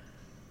that?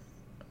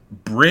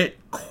 Britt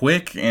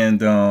Quick and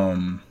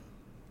Tavon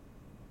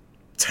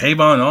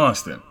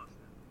Austin.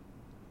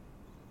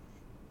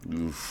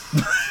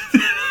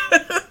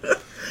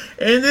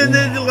 And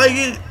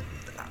then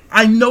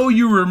I know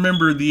you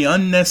remember the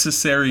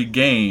unnecessary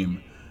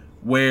game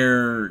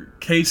where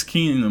Case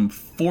Keenum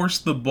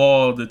forced the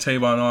ball to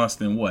Tavon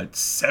Austin,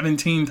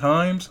 17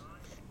 times?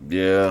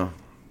 Yeah.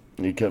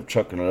 He kept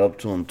chucking it up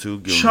to him, too.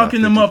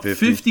 Chucking him up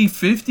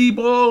 50-50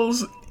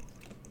 balls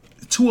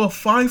to a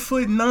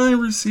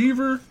 5'9"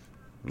 receiver?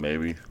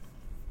 Maybe.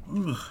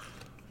 Ugh.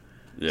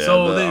 Yeah,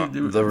 so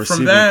the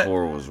receiving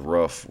core was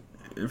rough.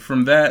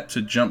 From that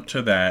to jump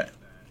to that,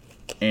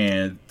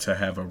 and to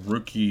have a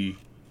rookie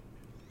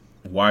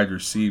wide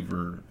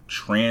receiver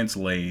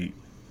translate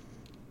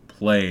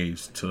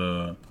plays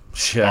to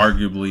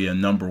arguably a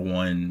number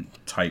one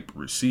type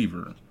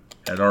receiver,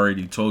 had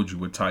already told you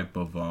what type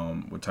of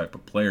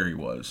player he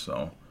was.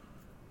 So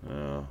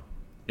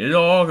it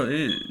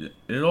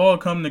all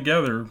come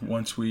together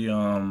once we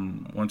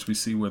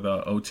see what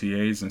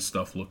OTAs and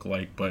stuff look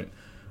like. But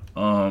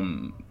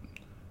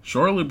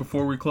shortly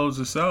before we close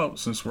this out,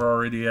 since we're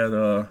already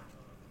at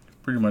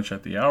pretty much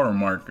at the hour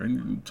mark,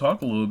 and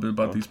talk a little bit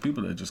about these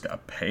people that just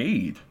got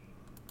paid.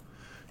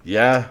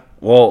 Yeah.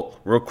 Well,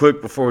 real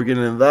quick before we get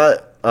into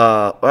that,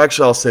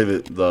 actually I'll save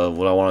it.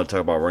 What I want to talk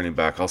about running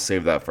back, I'll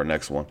save that for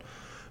next one,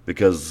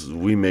 because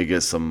we may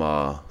get some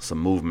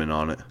movement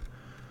on it.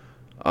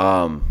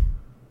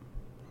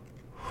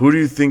 Who do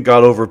you think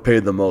got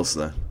overpaid the most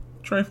then?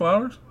 Trey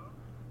Flowers,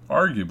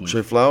 arguably.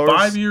 Trey Flowers,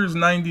 5 years,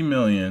 $90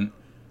 million.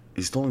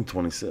 He's only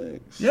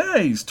 26. Yeah,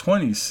 he's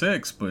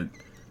 26, but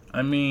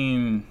I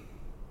mean,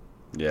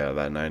 yeah,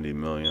 that $90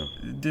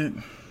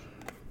 million.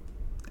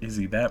 Is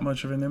he that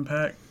much of an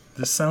impact?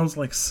 This sounds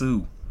like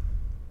Sue.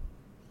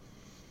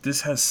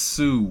 This has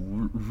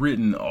Sue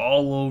written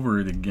all over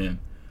it again,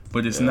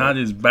 but it's not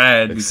as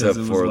bad except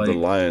because for the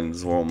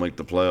Lions won't make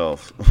the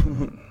playoffs.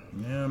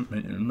 Yeah,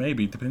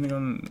 maybe depending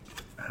on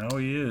how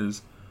he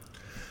is.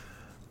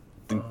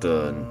 I think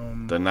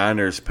the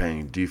Niners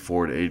paying D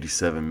Ford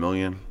 $87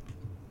 million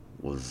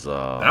was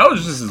that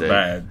was just as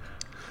bad.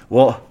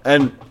 Well,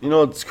 and you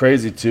know it's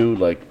crazy too.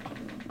 Like,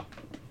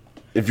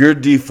 if you're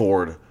D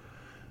Ford,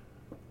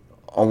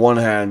 on one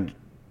hand,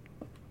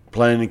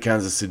 playing in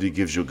Kansas City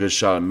gives you a good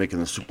shot at making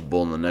the Super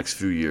Bowl in the next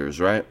few years,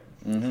 right?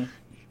 Mm-hmm.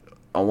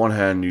 On one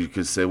hand, you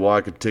could say, well,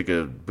 I could take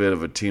a bit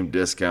of a team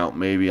discount,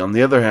 maybe. On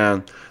the other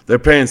hand, they're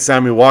paying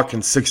Sammy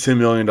Watkins $16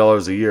 million a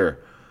year.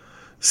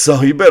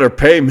 So you better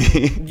pay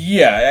me.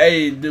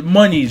 Yeah, the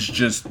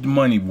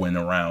money went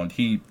around.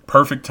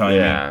 Perfect timing.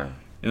 Yeah.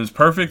 It was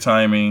perfect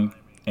timing,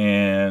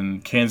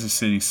 and Kansas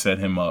City set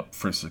him up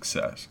for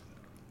success.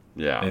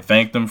 Yeah. They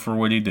thanked him for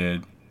what he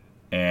did,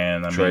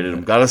 and traded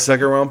him. Got a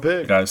second-round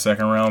pick. Got a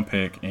second-round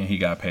pick, and he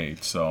got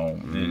paid.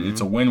 So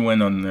it's a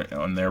win-win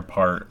on their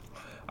part.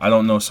 I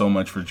don't know so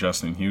much for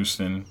Justin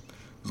Houston. It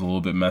was a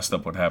little bit messed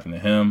up what happened to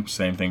him.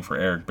 Same thing for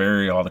Eric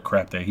Berry, all the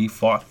crap that he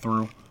fought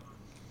through.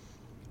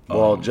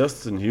 Well,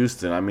 Justin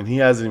Houston, I mean, he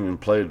hasn't even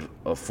played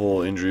a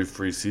full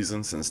injury-free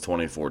season since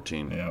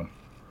 2014. Yeah.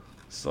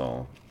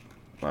 So,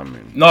 I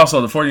mean. And also,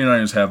 the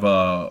 49ers have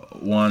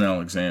Juan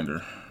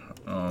Alexander.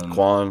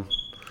 Quan.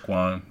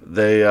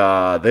 They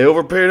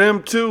overpaid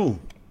him, too.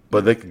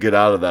 But they could get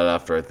out of that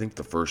after, I think,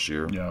 the first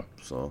year. Yeah.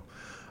 So,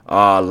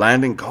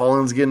 Landon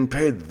Collins getting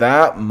paid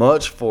that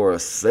much for a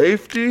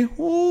safety?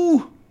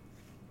 Woo!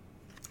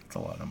 That's a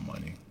lot of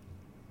money.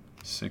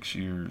 6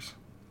 years.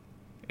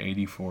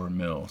 $84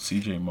 million.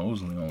 C.J.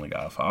 Mosley only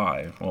got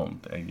 5. Well,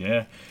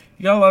 yeah,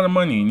 he got a lot of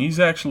money, and he's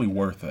actually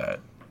worth that.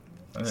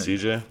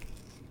 C.J.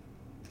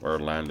 or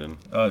Landon?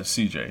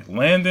 C.J.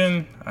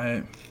 Landon,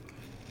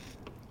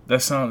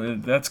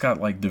 that's got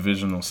like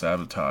divisional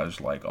sabotage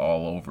like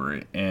all over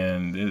it,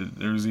 and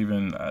there's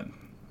even I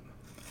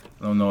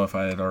don't know if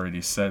I had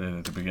already said it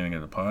at the beginning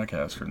of the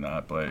podcast or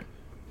not, but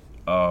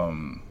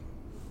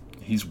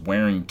he's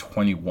wearing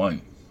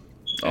 21.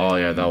 Oh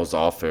yeah, that was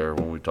off air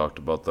when we talked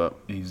about that.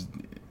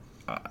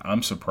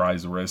 I'm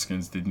surprised the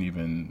Redskins didn't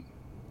even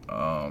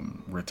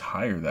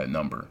retire that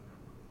number.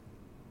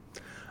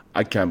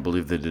 I can't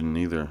believe they didn't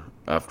either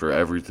after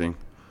everything,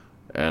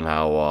 and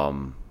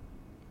how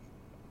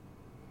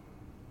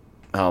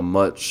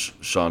much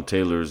Sean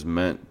Taylor's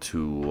meant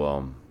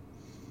to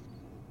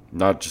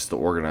not just the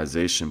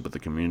organization but the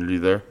community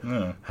there.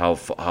 Yeah. How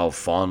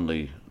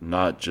fondly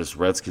not just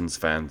Redskins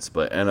fans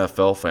but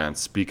NFL fans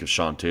speak of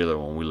Sean Taylor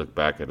when we look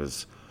back at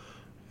his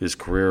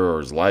career or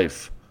his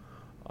life.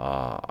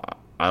 I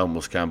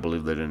almost can't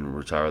believe they didn't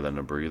retire that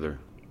number either.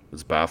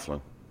 It's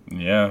baffling.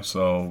 Yeah,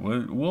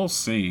 so we'll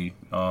see.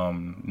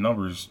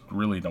 Numbers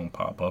really don't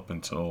pop up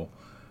until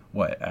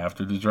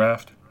after the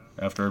draft,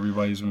 after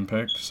everybody's been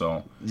picked.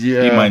 So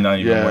yeah, he might not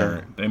even wear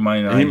it. They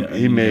might not.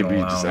 He may be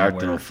just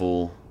acting a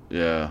fool.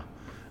 Yeah,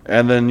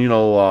 and then I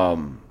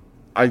don't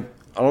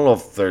know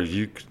if there's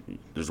a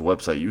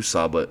website you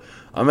saw, but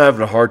I'm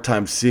having a hard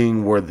time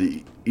seeing where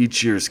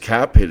each year's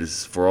cap hit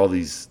is for all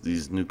these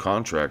new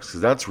contracts,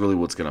 because that's really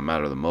what's going to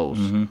matter the most.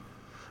 Mm-hmm.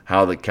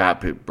 How the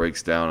cap hit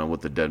breaks down and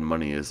what the dead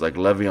money is. Like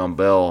Le'Veon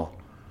Bell,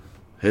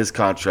 his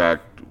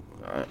contract.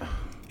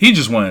 He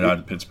just wanted out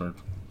of Pittsburgh.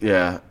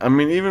 Yeah, I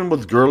mean, even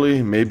with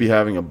Gurley maybe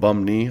having a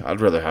bum knee,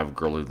 I'd rather have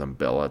Gurley than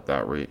Bell at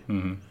that rate.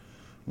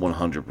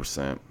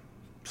 100%.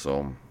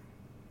 So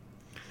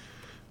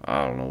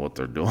I don't know what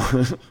they're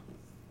doing.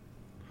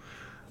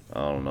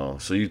 I don't know.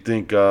 So you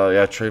think,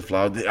 Trey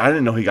Flowers? I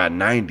didn't know he got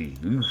 90.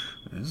 Oof.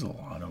 There's a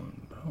lot of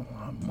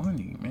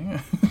money,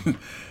 man.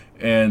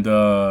 And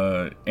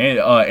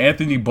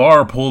Anthony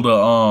Barr pulled he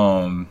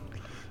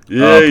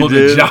pulled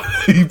a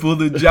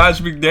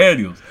Josh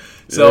McDaniels.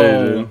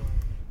 So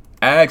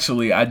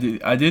actually, I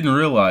didn't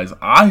realize.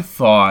 I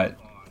thought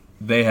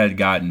they had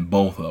gotten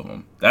both of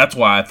them. That's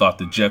why I thought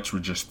the Jets were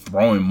just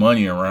throwing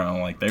money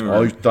around like they were.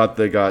 Oh, you thought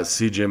they got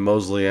C.J.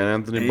 Mosley and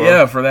Anthony Barr?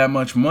 Yeah, for that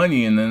much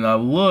money. And then I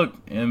look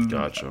and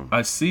gotcha.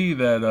 I see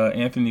that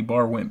Anthony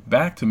Barr went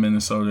back to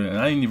Minnesota, and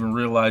I didn't even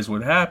realize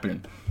what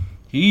happened.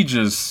 He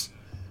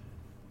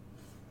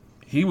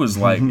was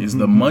like, is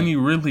the money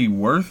really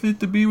worth it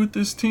to be with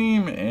this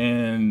team?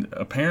 And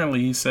apparently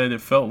he said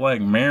it felt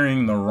like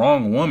marrying the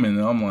wrong woman.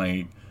 And I'm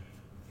like,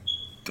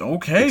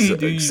 okay.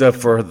 Except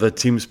for the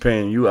team's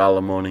paying you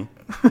alimony.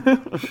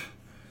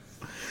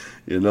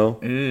 It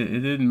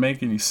didn't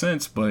make any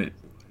sense, but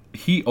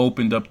he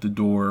opened up the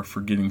door for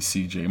getting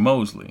C.J.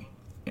 Mosley.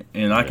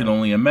 And I can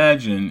only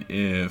imagine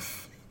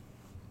if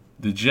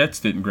the Jets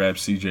didn't grab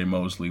C.J.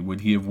 Mosley,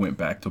 would he have went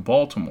back to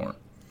Baltimore?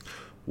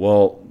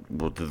 Well,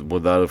 would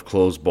that have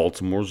closed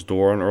Baltimore's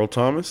door on Earl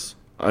Thomas?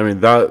 I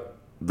mean, that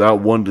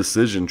one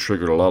decision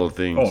triggered a lot of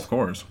things. Oh, of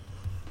course.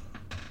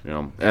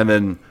 And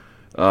then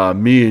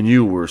me and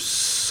you were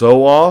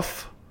so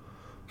off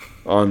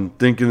on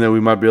thinking that we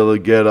might be able to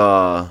get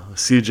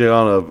CJ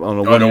on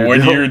a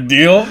one-year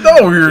deal. No,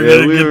 we were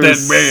going to get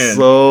that man.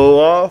 So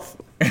off.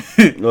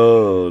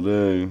 Oh,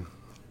 dang.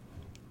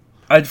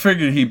 I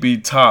figured he'd be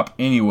top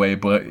anyway,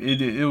 but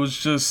it was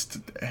just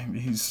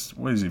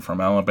what is he,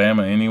 from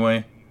Alabama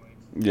anyway?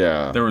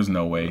 Yeah. There was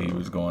no way he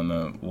was going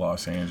to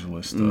Los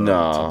Angeles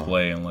to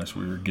play unless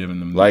we were giving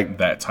him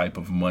that type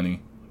of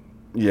money.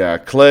 Yeah,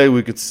 Clay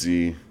we could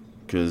see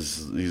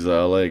because he's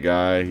a LA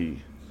guy.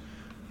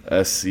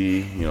 SC,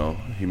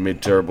 he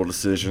made terrible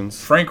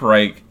decisions. Frank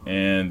Reich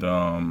and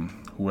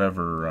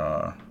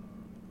whoever's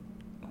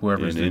the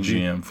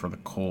GM for the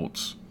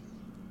Colts,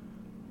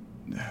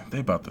 they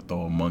about to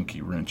throw a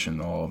monkey wrench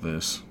into all of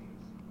this.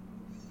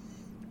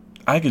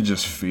 I could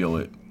just feel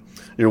it.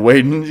 You're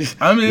waiting?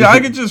 I mean, I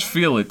could just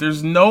feel it.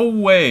 There's no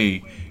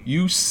way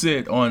you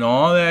sit on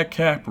all that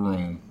cap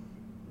room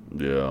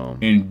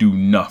and do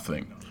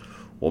nothing.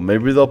 Well,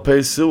 maybe they'll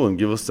pay Sue and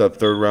give us that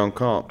third-round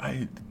comp.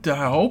 I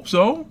hope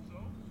so.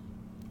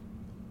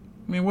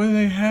 I mean, what do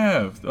they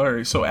have? All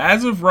right, so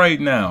as of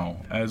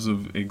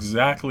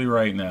exactly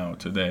right now,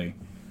 today,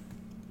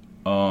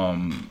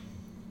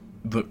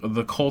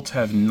 the Colts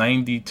have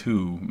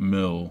 $92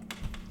 million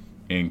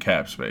in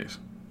cap space,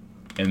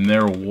 and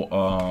they're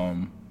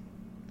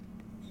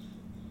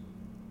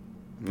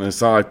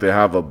it's not like they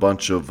have a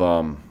bunch of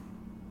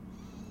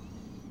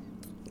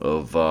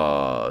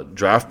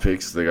draft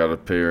picks they got to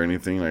pay or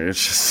anything. Like,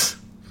 it's just,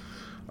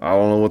 I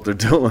don't know what they're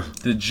doing.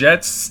 The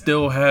Jets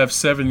still have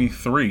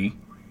 73.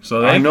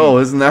 So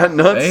isn't that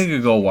nuts? They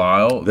could go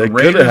wild. The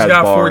Raiders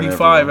got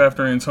 45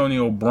 after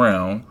Antonio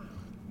Brown.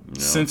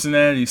 Yeah.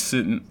 Cincinnati's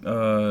sitting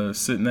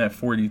at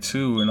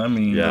 42, and I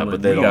mean,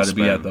 but they got to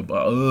be at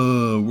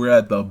the we're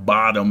at the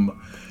bottom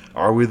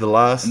Are we the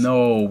last?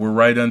 No, we're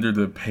right under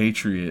the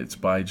Patriots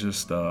by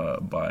just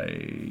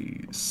by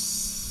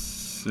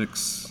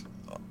 16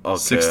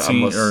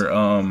 or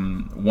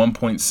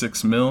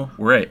 1.6 mil.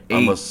 We're at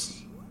 8.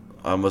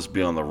 I must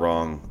be on the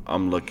wrong.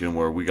 I'm looking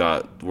where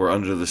we're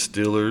under the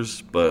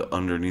Steelers, but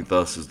underneath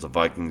us is the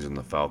Vikings and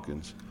the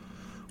Falcons.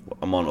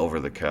 I'm on over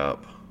the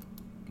cap.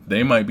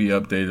 They might be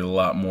updated a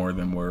lot more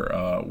than where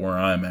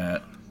I'm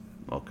at.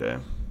 Okay.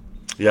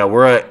 Yeah,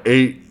 we're at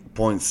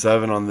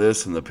 8.7 on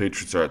this, and the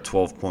Patriots are at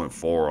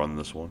 12.4 on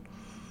this one.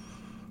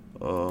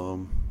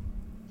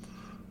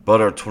 But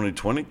our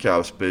 2020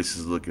 cap space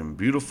is looking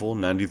beautiful.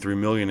 $93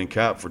 million in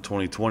cap for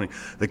 2020.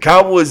 The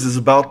Cowboys is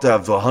about to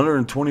have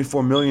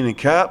 $124 million in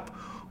cap.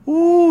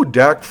 Ooh,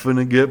 Dak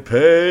finna get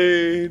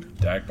paid.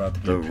 Dak about to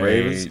get paid.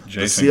 Ravens,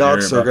 Jason the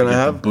Seahawks are gonna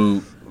have the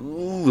boot.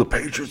 Ooh, the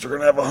Patriots are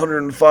gonna have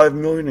 $105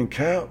 million in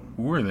cap.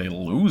 Who are they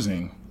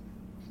losing?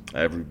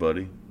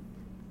 Everybody.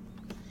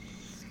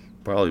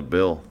 Probably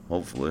Bill.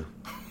 Hopefully.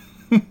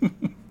 It's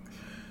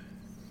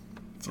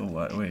a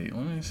lot. Wait,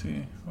 let me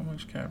see how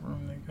much cap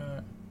room they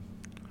got.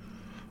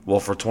 Well,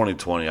 for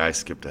 2020, I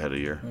skipped ahead a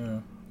year.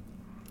 Yeah.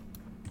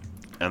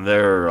 And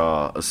they're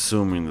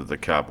assuming that the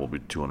cap will be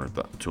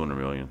 $200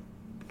 million.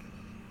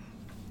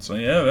 So,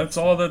 yeah, that's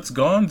all that's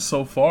gone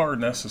so far,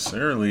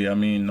 necessarily. I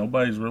mean,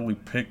 nobody's really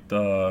picked...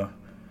 they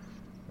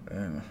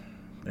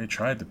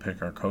tried to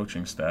pick our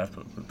coaching staff,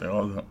 but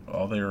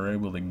all they were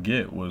able to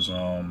get was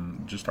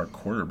just our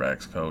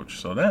quarterbacks coach.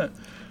 So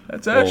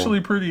that's actually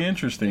pretty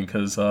interesting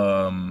because...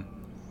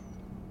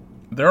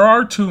 there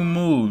are two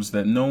moves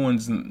that no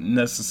one's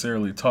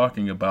necessarily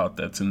talking about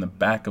that's in the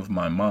back of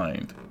my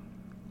mind.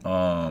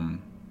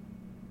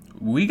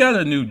 We got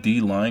a new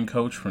D-line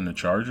coach from the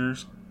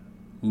Chargers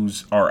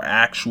who's our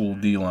actual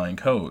D-line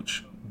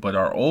coach. But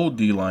our old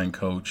D-line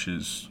coach we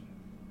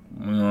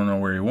don't know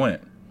where he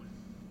went.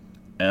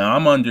 And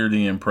I'm under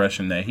the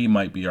impression that he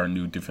might be our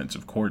new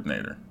defensive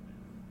coordinator.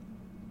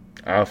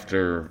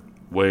 After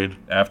Wade?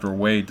 After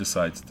Wade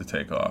decides to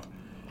take off.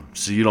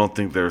 So you don't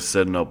think they're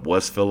setting up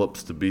Wes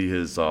Phillips to be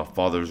his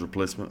father's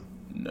replacement?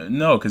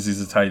 No, because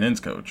he's a tight ends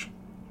coach.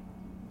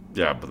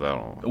 Yeah, but that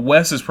don't.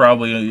 Wes is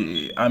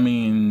probably. I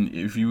mean,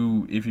 if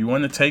you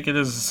want to take it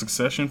as a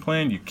succession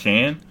plan, you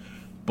can.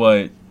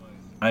 But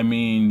I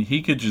mean,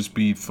 he could just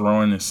be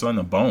throwing his son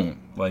a bone.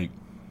 Like,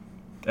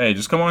 hey,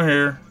 just come on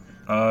here,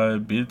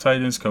 be the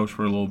tight ends coach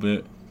for a little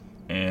bit,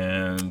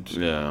 and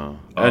yeah,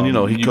 and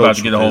he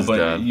coached about to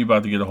get you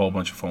about to get a whole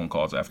bunch of phone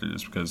calls after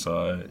this because.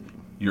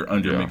 You're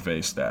under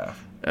McVay's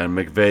staff. And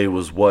McVay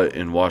was what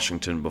in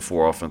Washington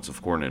before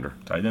offensive coordinator?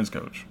 Tight ends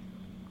coach.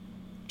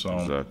 So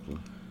exactly.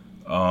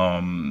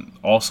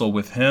 Also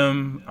with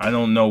him, I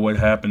don't know what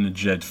happened to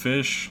Jed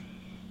Fish.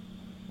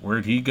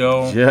 Where'd he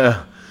go?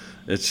 Yeah,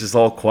 it's just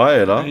all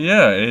quiet, huh?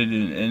 Yeah,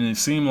 and it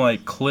seemed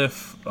like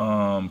Cliff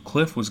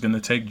was going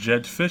to take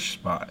Jed Fish's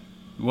spot.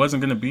 He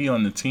wasn't going to be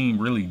on the team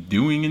really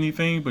doing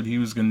anything, but he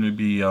was going to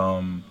be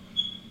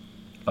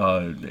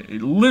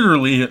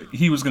literally,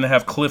 he was going to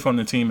have Cliff on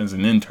the team as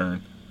an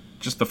intern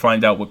just to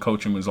find out what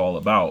coaching was all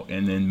about.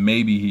 And then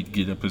maybe he'd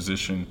get a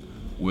position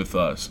with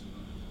us.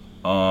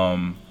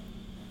 I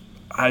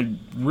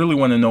really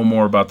want to know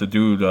more about the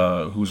dude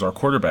who's our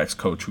quarterbacks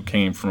coach who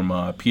came from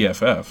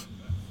PFF.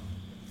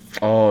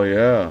 Oh,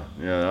 yeah.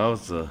 Yeah, that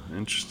was an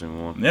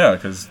interesting one. Yeah,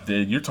 because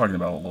you're talking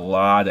about a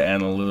lot of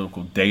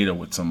analytical data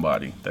with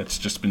somebody that's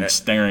just been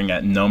staring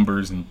at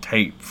numbers and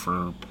tape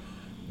for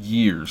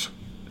years.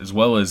 As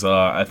well as,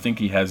 I think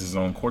he has his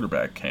own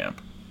quarterback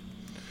camp.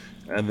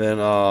 And then,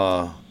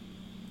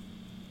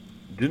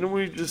 didn't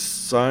we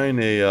just sign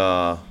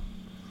a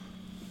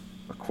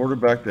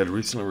quarterback that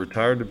recently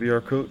retired to be our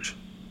coach?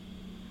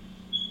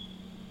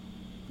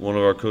 One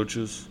of our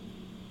coaches?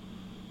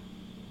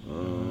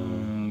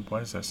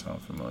 Why does that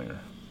sound familiar?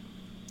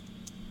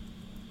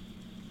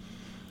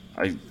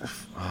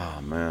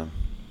 Oh, man.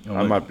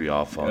 I might be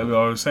off on it.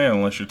 I was saying,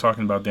 unless you're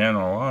talking about Dan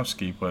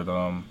Orlovsky, but,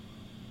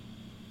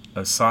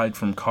 aside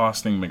from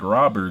costing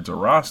McRoberts a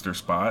roster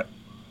spot,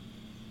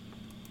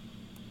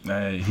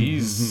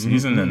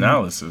 he's an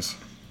analysis.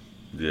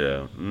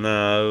 Yeah,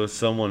 no, it was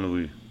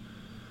someone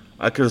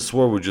I could have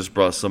swore we just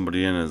brought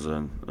somebody in as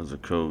a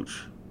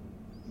coach.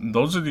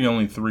 Those are the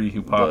only three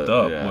who popped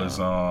up. Yeah. Was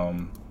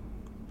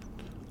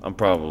I'm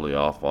probably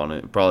off on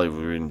it. Probably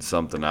reading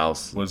something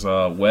else. Was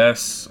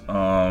Wes,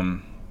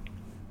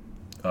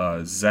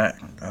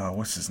 Zach,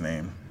 what's his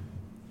name?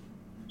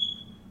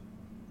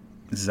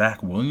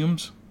 Zach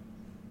Williams.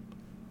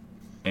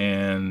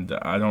 And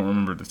I don't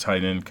remember the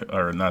tight end,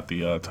 or not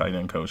the tight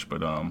end coach,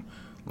 but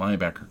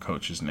linebacker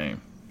coach's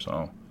name.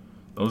 So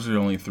those are the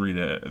only three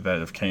that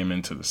have came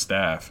into the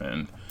staff,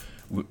 and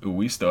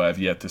we still have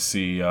yet to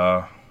see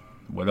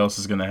what else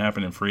is going to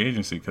happen in free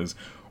agency because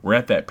we're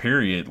at that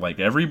period. Like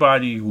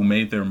everybody who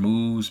made their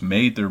moves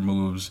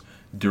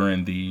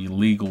during the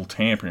legal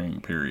tampering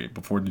period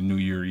before the new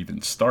year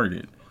even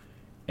started,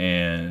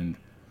 and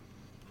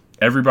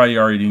everybody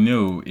already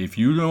knew if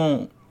you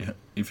don't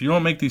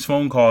make these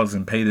phone calls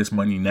and pay this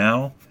money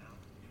now,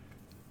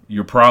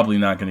 you're probably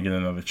not going to get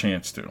another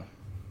chance to.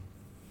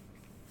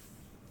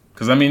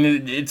 Because I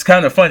mean, it's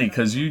kind of funny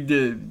because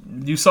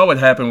you saw what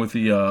happened with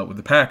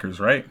the Packers,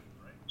 right?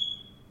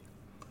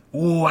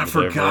 Oh, I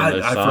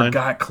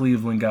forgot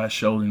Cleveland got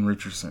Sheldon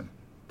Richardson.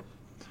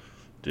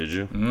 Did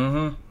you?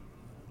 Mm-hmm.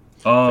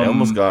 They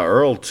almost got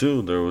Earl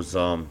too. There was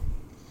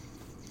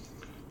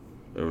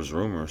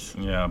rumors.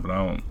 Yeah, but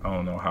I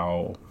don't know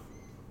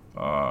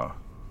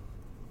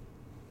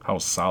how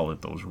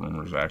solid those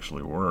rumors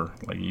actually were.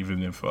 Like,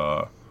 even if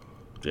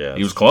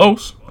he was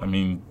close. I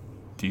mean,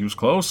 he was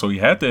close, so he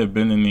had to have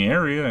been in the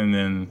area, and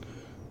then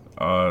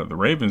the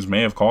Ravens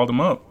may have called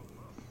him up.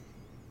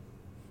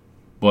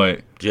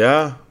 But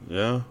yeah.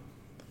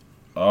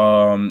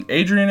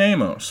 Adrian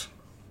Amos.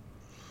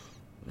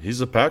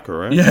 He's a Packer,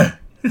 right? Yeah.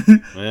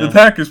 The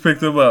Packers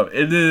picked him up,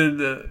 and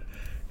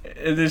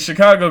then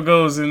Chicago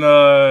goes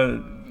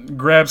and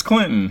grabs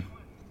Clinton.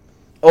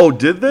 Oh,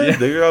 did they? Yeah.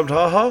 They grabbed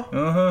HaHa?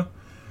 Uh-huh.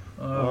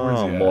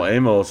 Well,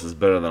 Amos is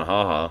better than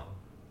HaHa.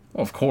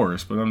 Well, of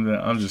course, but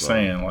I'm just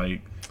saying,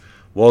 like.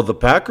 Well, the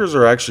Packers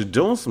are actually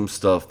doing some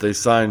stuff. They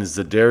signed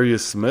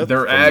Zadarius Smith.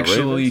 They're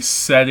actually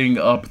setting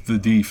up the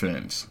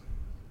defense.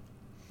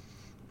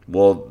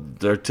 Well,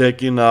 they're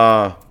taking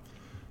their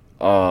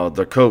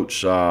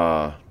coach,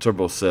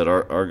 Turbo said,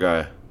 our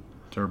guy.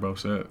 Turbo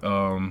said,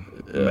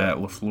 Matt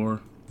LaFleur.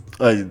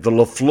 The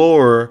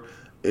LaFleur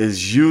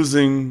is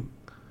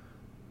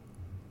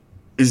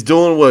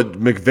doing what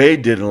McVay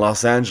did in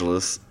Los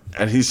Angeles,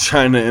 and he's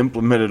trying to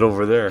implement it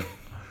over there.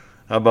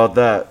 How about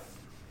that?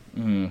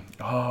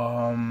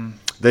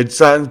 They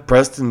signed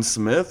Preston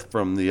Smith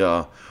from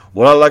the.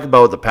 What I like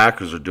about what the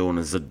Packers are doing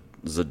is that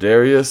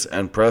Zadarius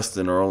and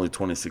Preston are only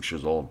 26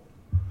 years old.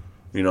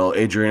 You know,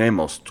 Adrian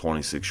Amos,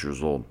 26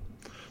 years old.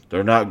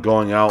 They're not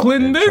going out.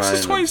 Clinton Dix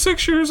is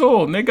 26 years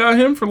old, and they got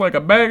him for like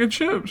a bag of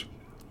chips.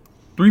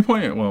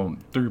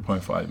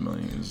 3.5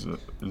 million is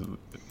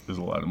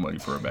a lot of money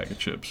for a bag of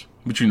chips,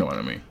 but you know what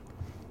I mean.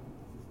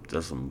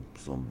 That's some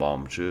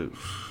bomb chips.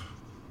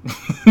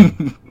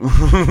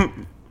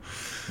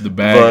 The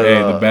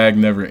bag, the bag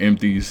never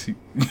empties.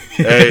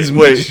 Hey,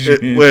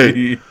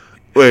 wait.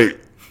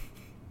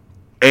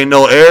 Ain't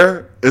no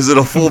air? Is it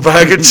a full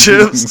bag of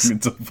chips?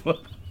 It's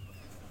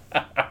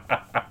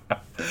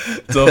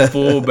a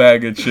full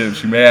bag of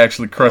chips. You may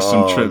actually crush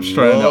some chips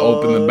trying to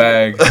open the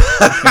bag.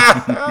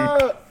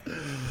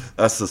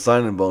 That's the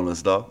signing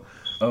bonus, dog.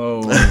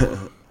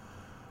 Oh.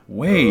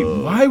 Wait,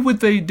 why would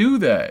they do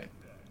that?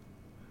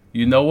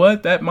 You know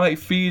what? That might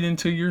feed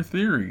into your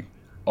theory.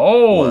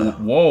 Oh,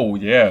 whoa,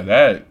 yeah,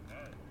 that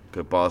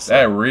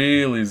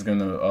really is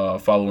gonna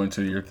follow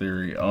into your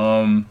theory.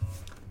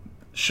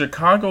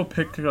 Chicago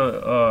picked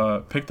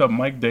up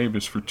Mike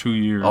Davis for 2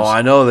 years. Oh,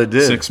 I know they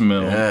did. $6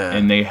 million,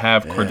 and they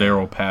have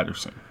Cordero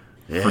Patterson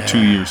for 2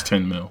 years,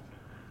 $10 million.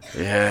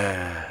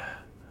 Yeah,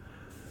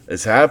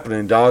 it's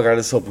happening, dog. I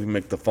just hope we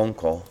make the phone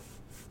call.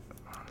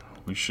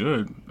 We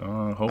should.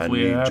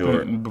 Hopefully, it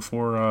happens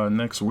before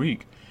next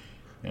week,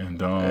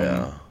 and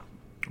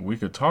we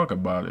could talk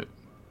about it.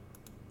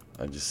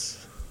 I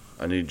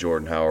need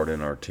Jordan Howard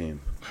in our team.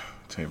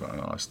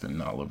 Tavon Austin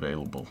not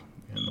available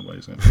in the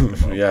ways.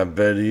 Yeah, I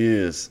bet he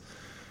is.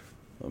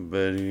 All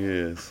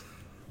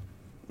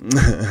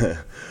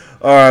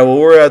right, well,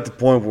 we're at the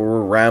point where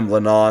we're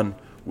rambling on.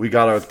 We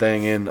got our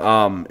thing in.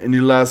 Any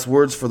last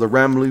words for the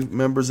Rambly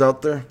members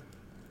out there?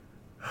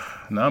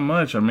 Not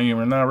much. I mean,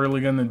 we're not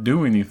really going to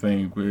do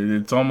anything.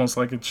 It's almost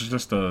like it's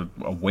just a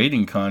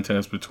waiting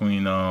contest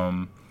between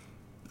the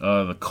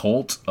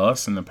Colts,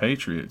 us, and the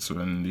Patriots.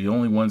 And the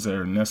only ones that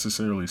are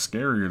necessarily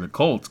scary are the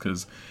Colts,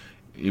 because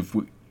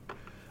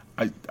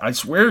I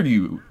swear to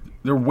you,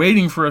 they're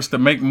waiting for us to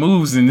make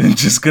moves and then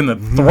just going to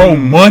throw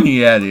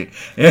money at it.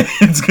 And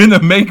it's going to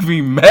make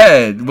me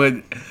mad.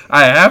 But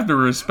I have to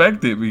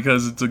respect it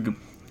because it's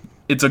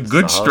a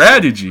good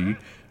strategy.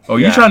 Oh,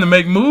 you trying to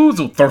make moves?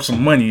 We'll throw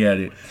some money at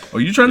it. Oh,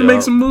 you trying to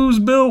make some moves,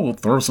 Bill? We'll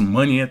throw some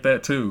money at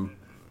that too.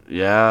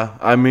 Yeah,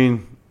 I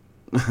mean,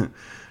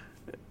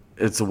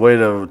 it's a way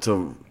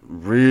to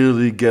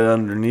really get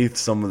underneath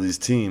some of these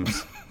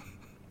teams.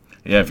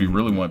 Yeah, if you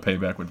really want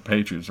payback with the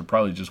Patriots, they're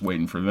probably just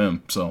waiting for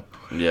them. So,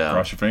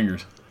 cross your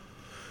fingers.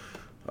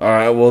 All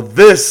right, well,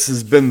 this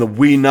has been the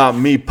We Not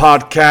Me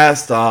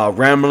podcast.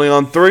 Rambling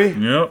on 3.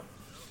 Yep.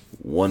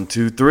 1,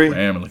 2, 3.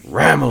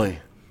 Rambling.